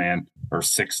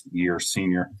 6th-year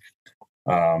senior.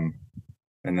 And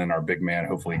then our big man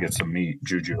hopefully gets some meat,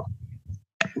 Juju.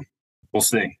 We'll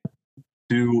see.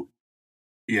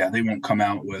 They won't come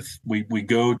out with. We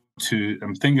go to.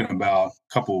 I'm thinking about a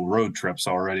couple road trips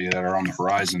already that are on the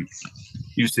horizon.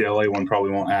 UCLA one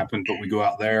probably won't happen, but we go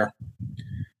out there.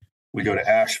 We go to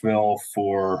Asheville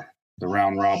for the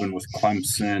round robin with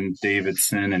Clemson,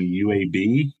 Davidson, and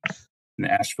UAB,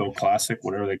 the Asheville Classic,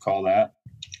 whatever they call that.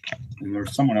 And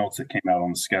there's someone else that came out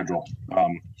on the schedule.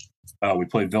 We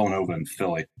played Villanova in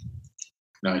Philly.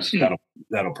 Nice.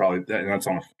 That'll probably. That's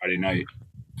on a Friday night.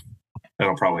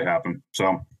 That'll probably happen.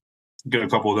 So get a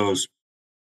couple of those.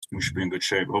 We should be in good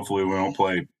shape. Hopefully we don't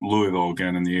play Louisville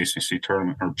again in the ACC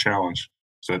tournament or challenge.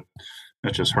 So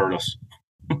that just hurt us.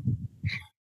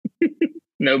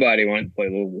 Nobody wants to play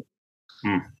Louisville.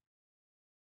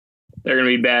 They're going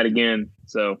to be bad again.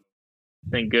 So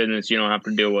thank goodness you don't have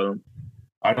to deal with them.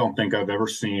 I don't think I've ever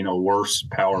seen a worse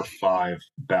Power 5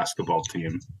 basketball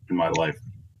team in my life.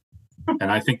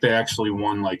 And I think they actually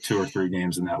won like 2 or 3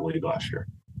 games in that league last year.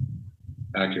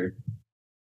 Accurate.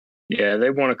 Yeah, they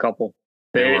won a couple.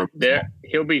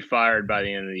 He'll be fired by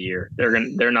the end of the year.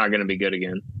 They're not going to be good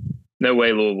again. No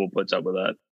way Louisville puts up with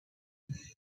that.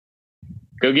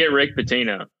 Go get Rick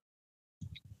Pitino.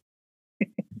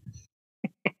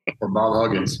 Or Bob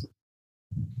Huggins.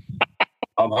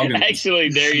 Actually,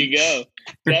 there you go.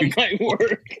 That might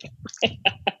work.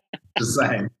 Just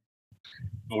saying.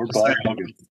 Or Bob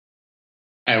Huggins.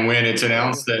 And when it's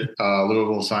announced that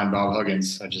Louisville signed Bob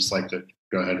Huggins, I'd just like to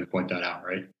go ahead and point that out,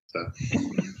 right? So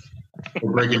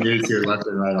we're breaking news here left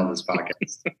and right on this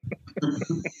podcast.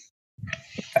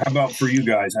 How about for you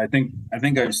guys? I think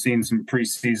I've seen some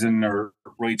preseason or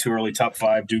way too early top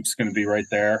 5. Duke's going to be right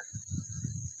there.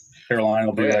 Carolina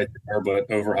will be right there, but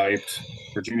overhyped.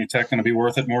 Virginia Tech going to be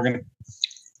worth it, Morgan?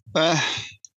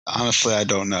 Honestly, I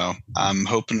don't know. I'm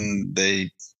hoping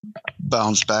they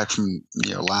bounce back from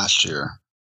last year,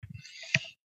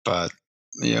 but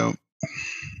we'll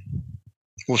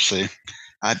see.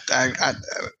 I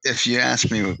if you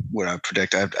ask me what I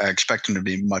predict, I expect them to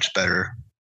be much better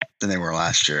than they were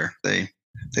last year. They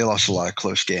lost a lot of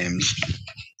close games.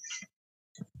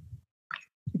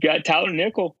 You got Tyler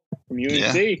Nickel from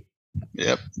UNC. Yeah.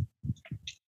 Yep.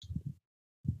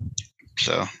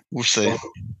 So we'll see.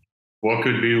 What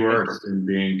could be worse than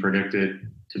being predicted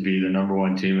to be the number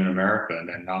 1 team in America and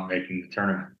then not making the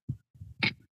tournament?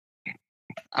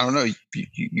 I don't know.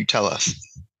 You tell us.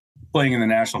 Playing in the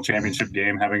national championship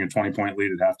game, having a 20-point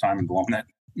lead at halftime and blowing it.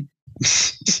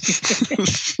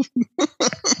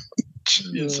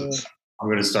 Jesus. I'm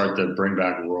going to start the Bring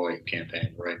Back Roy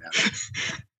campaign right now.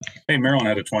 Hey, Maryland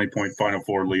had a 20-point Final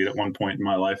Four lead at one point in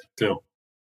my life, too.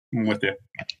 I'm with you.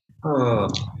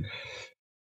 Well,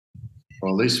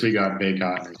 at least we got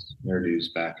Baycott and their dues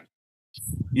back.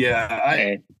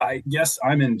 Yeah, I guess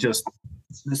I'm in just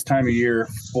this time of year,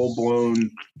 full-blown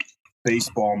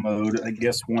baseball mode. I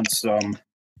guess once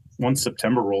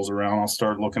September rolls around, I'll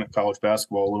start looking at college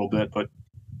basketball a little bit, but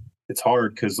it's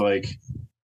hard because the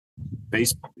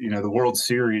World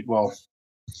Series, well,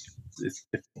 if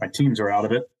my teams are out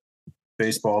of it,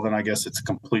 baseball, then I guess it's a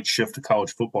complete shift to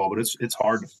college football, but it's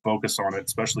hard to focus on it,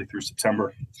 especially through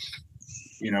September,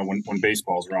 when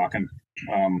baseball's rocking.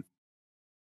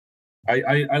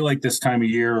 I like this time of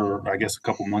year, or I guess a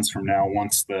couple months from now,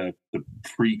 once the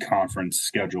pre-conference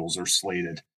schedules are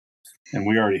slated. And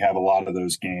we already have a lot of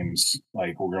those games.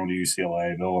 Like we're going to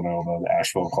UCLA, Villanova, the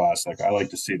Asheville Classic. I like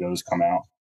to see those come out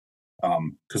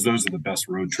because those are the best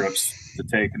road trips to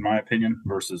take, in my opinion,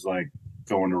 versus like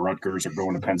going to Rutgers or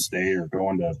going to Penn State or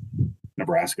going to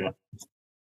Nebraska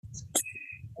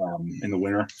in the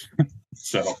winter.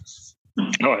 So,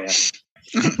 oh yeah.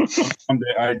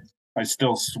 Someday I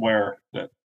still swear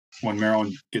that when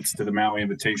Maryland gets to the Maui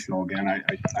Invitational again, I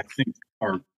think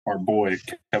our boy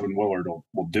Kevin Willard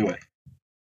will do it.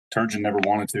 Turgeon never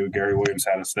wanted to. Gary Williams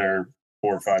had us there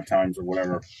 4 or 5 times or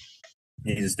whatever.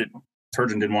 He just didn't.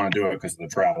 Turgeon didn't want to do it because of the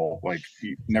travel. Like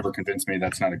he never convinced me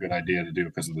that's not a good idea to do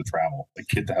because of the travel. Like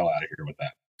get the hell out of here with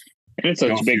that. And it's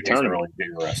such a big tournament. Get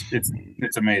your rest.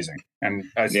 It's amazing, and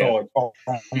I saw it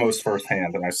almost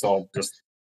firsthand. And I saw just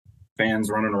fans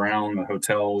running around the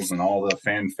hotels and all the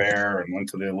fanfare, and went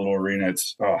to the little arena.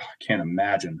 I can't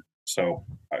imagine So,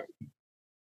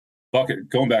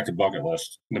 going back to bucket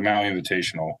list, the Maui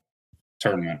Invitational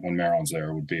tournament when Maryland's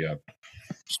there would be a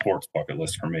sports bucket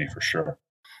list for me for sure.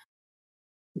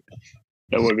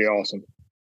 That would be awesome.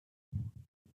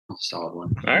 Solid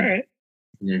one. All right.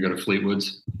 You gonna go to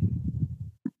Fleetwood's?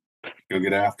 Go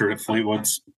get after it at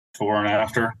Fleetwood's before and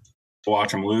after.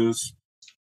 Watch them lose.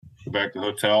 Go back to the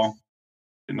hotel.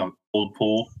 Get in the old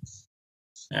pool.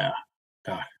 Yeah.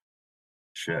 God.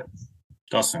 Shit.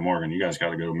 Dustin Morgan, you guys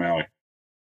got to go to Maui.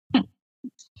 In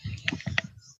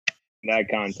that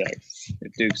context,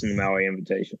 if Duke's in the Maui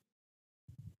Invitation.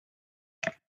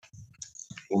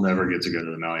 We'll never get to go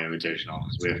to the Maui Invitational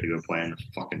because we have to go play in the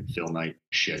fucking Phil Knight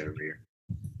shit over here.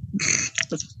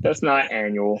 That's not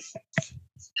annual.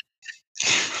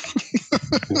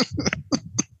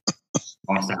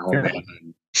 Lost to Alabama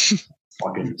in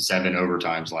fucking 7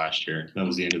 overtimes last year. That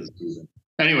was the end of the season.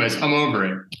 Anyways, I'm over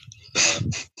it.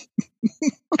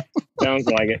 Sounds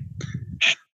like it.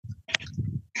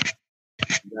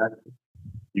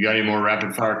 You got any more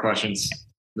rapid fire questions,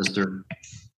 Mr.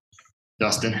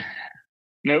 Dustin?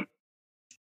 Nope.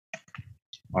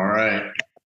 All right.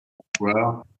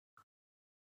 Well,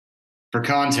 for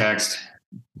context,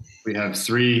 we have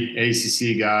 3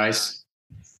 ACC guys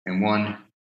and 1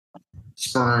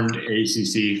 spurned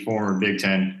ACC former Big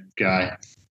Ten guy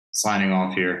signing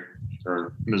off here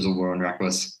for Miserable and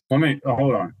Reckless.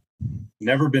 Hold on.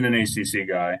 Never been an ACC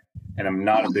guy, and I'm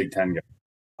not a Big Ten guy.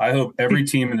 I hope every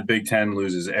team in the Big Ten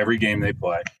loses every game they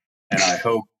play, and I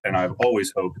hope, and I've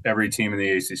always hoped, every team in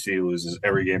the ACC loses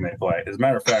every game they play. As a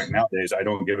matter of fact, nowadays I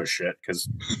don't give a shit because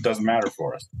it doesn't matter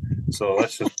for us. So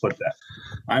let's just put that.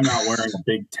 I'm not wearing a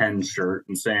Big Ten shirt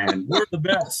and saying we're the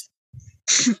best.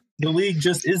 The league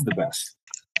just is the best.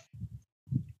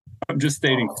 I'm just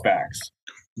stating facts.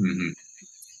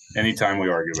 Mm-hmm. Anytime we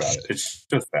argue about it, it's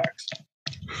just facts.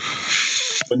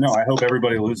 But no, I hope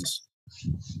everybody loses.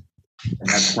 And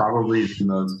that's probably the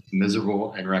most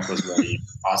miserable and reckless way you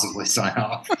possibly sign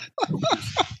off.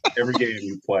 Every game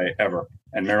you play ever,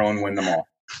 and Maryland win them all.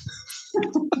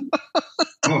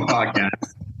 I'm a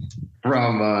podcast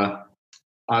from,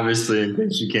 obviously, in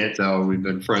case you can't tell, we've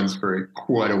been friends for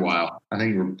quite a while. I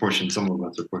think some of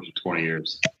us are pushing 20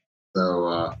 years.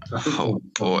 So, Oh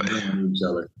boy. each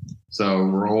other. So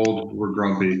we're old, we're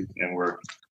grumpy, and we're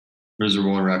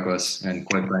miserable and reckless. And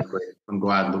quite frankly, I'm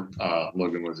glad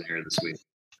Logan wasn't here this week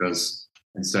because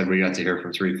instead we got to hear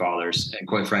from 3 fathers. And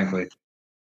quite frankly,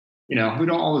 we don't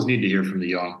always need to hear from the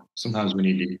young. Sometimes we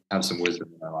need to have some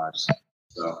wisdom in our lives.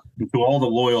 So And to all the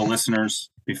loyal listeners,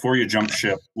 before you jump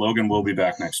ship, Logan will be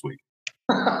back next week.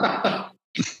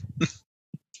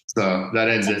 So that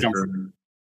ends it.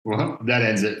 That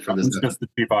ends it for this. He's just the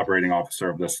chief operating officer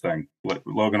of this thing.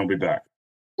 Logan will be back.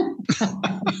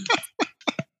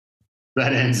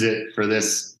 That ends it for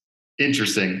this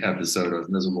interesting episode of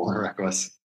Miserable and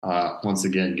Reckless. Once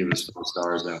again, give us 4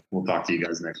 stars, and we'll talk to you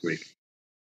guys next week.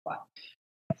 Bye.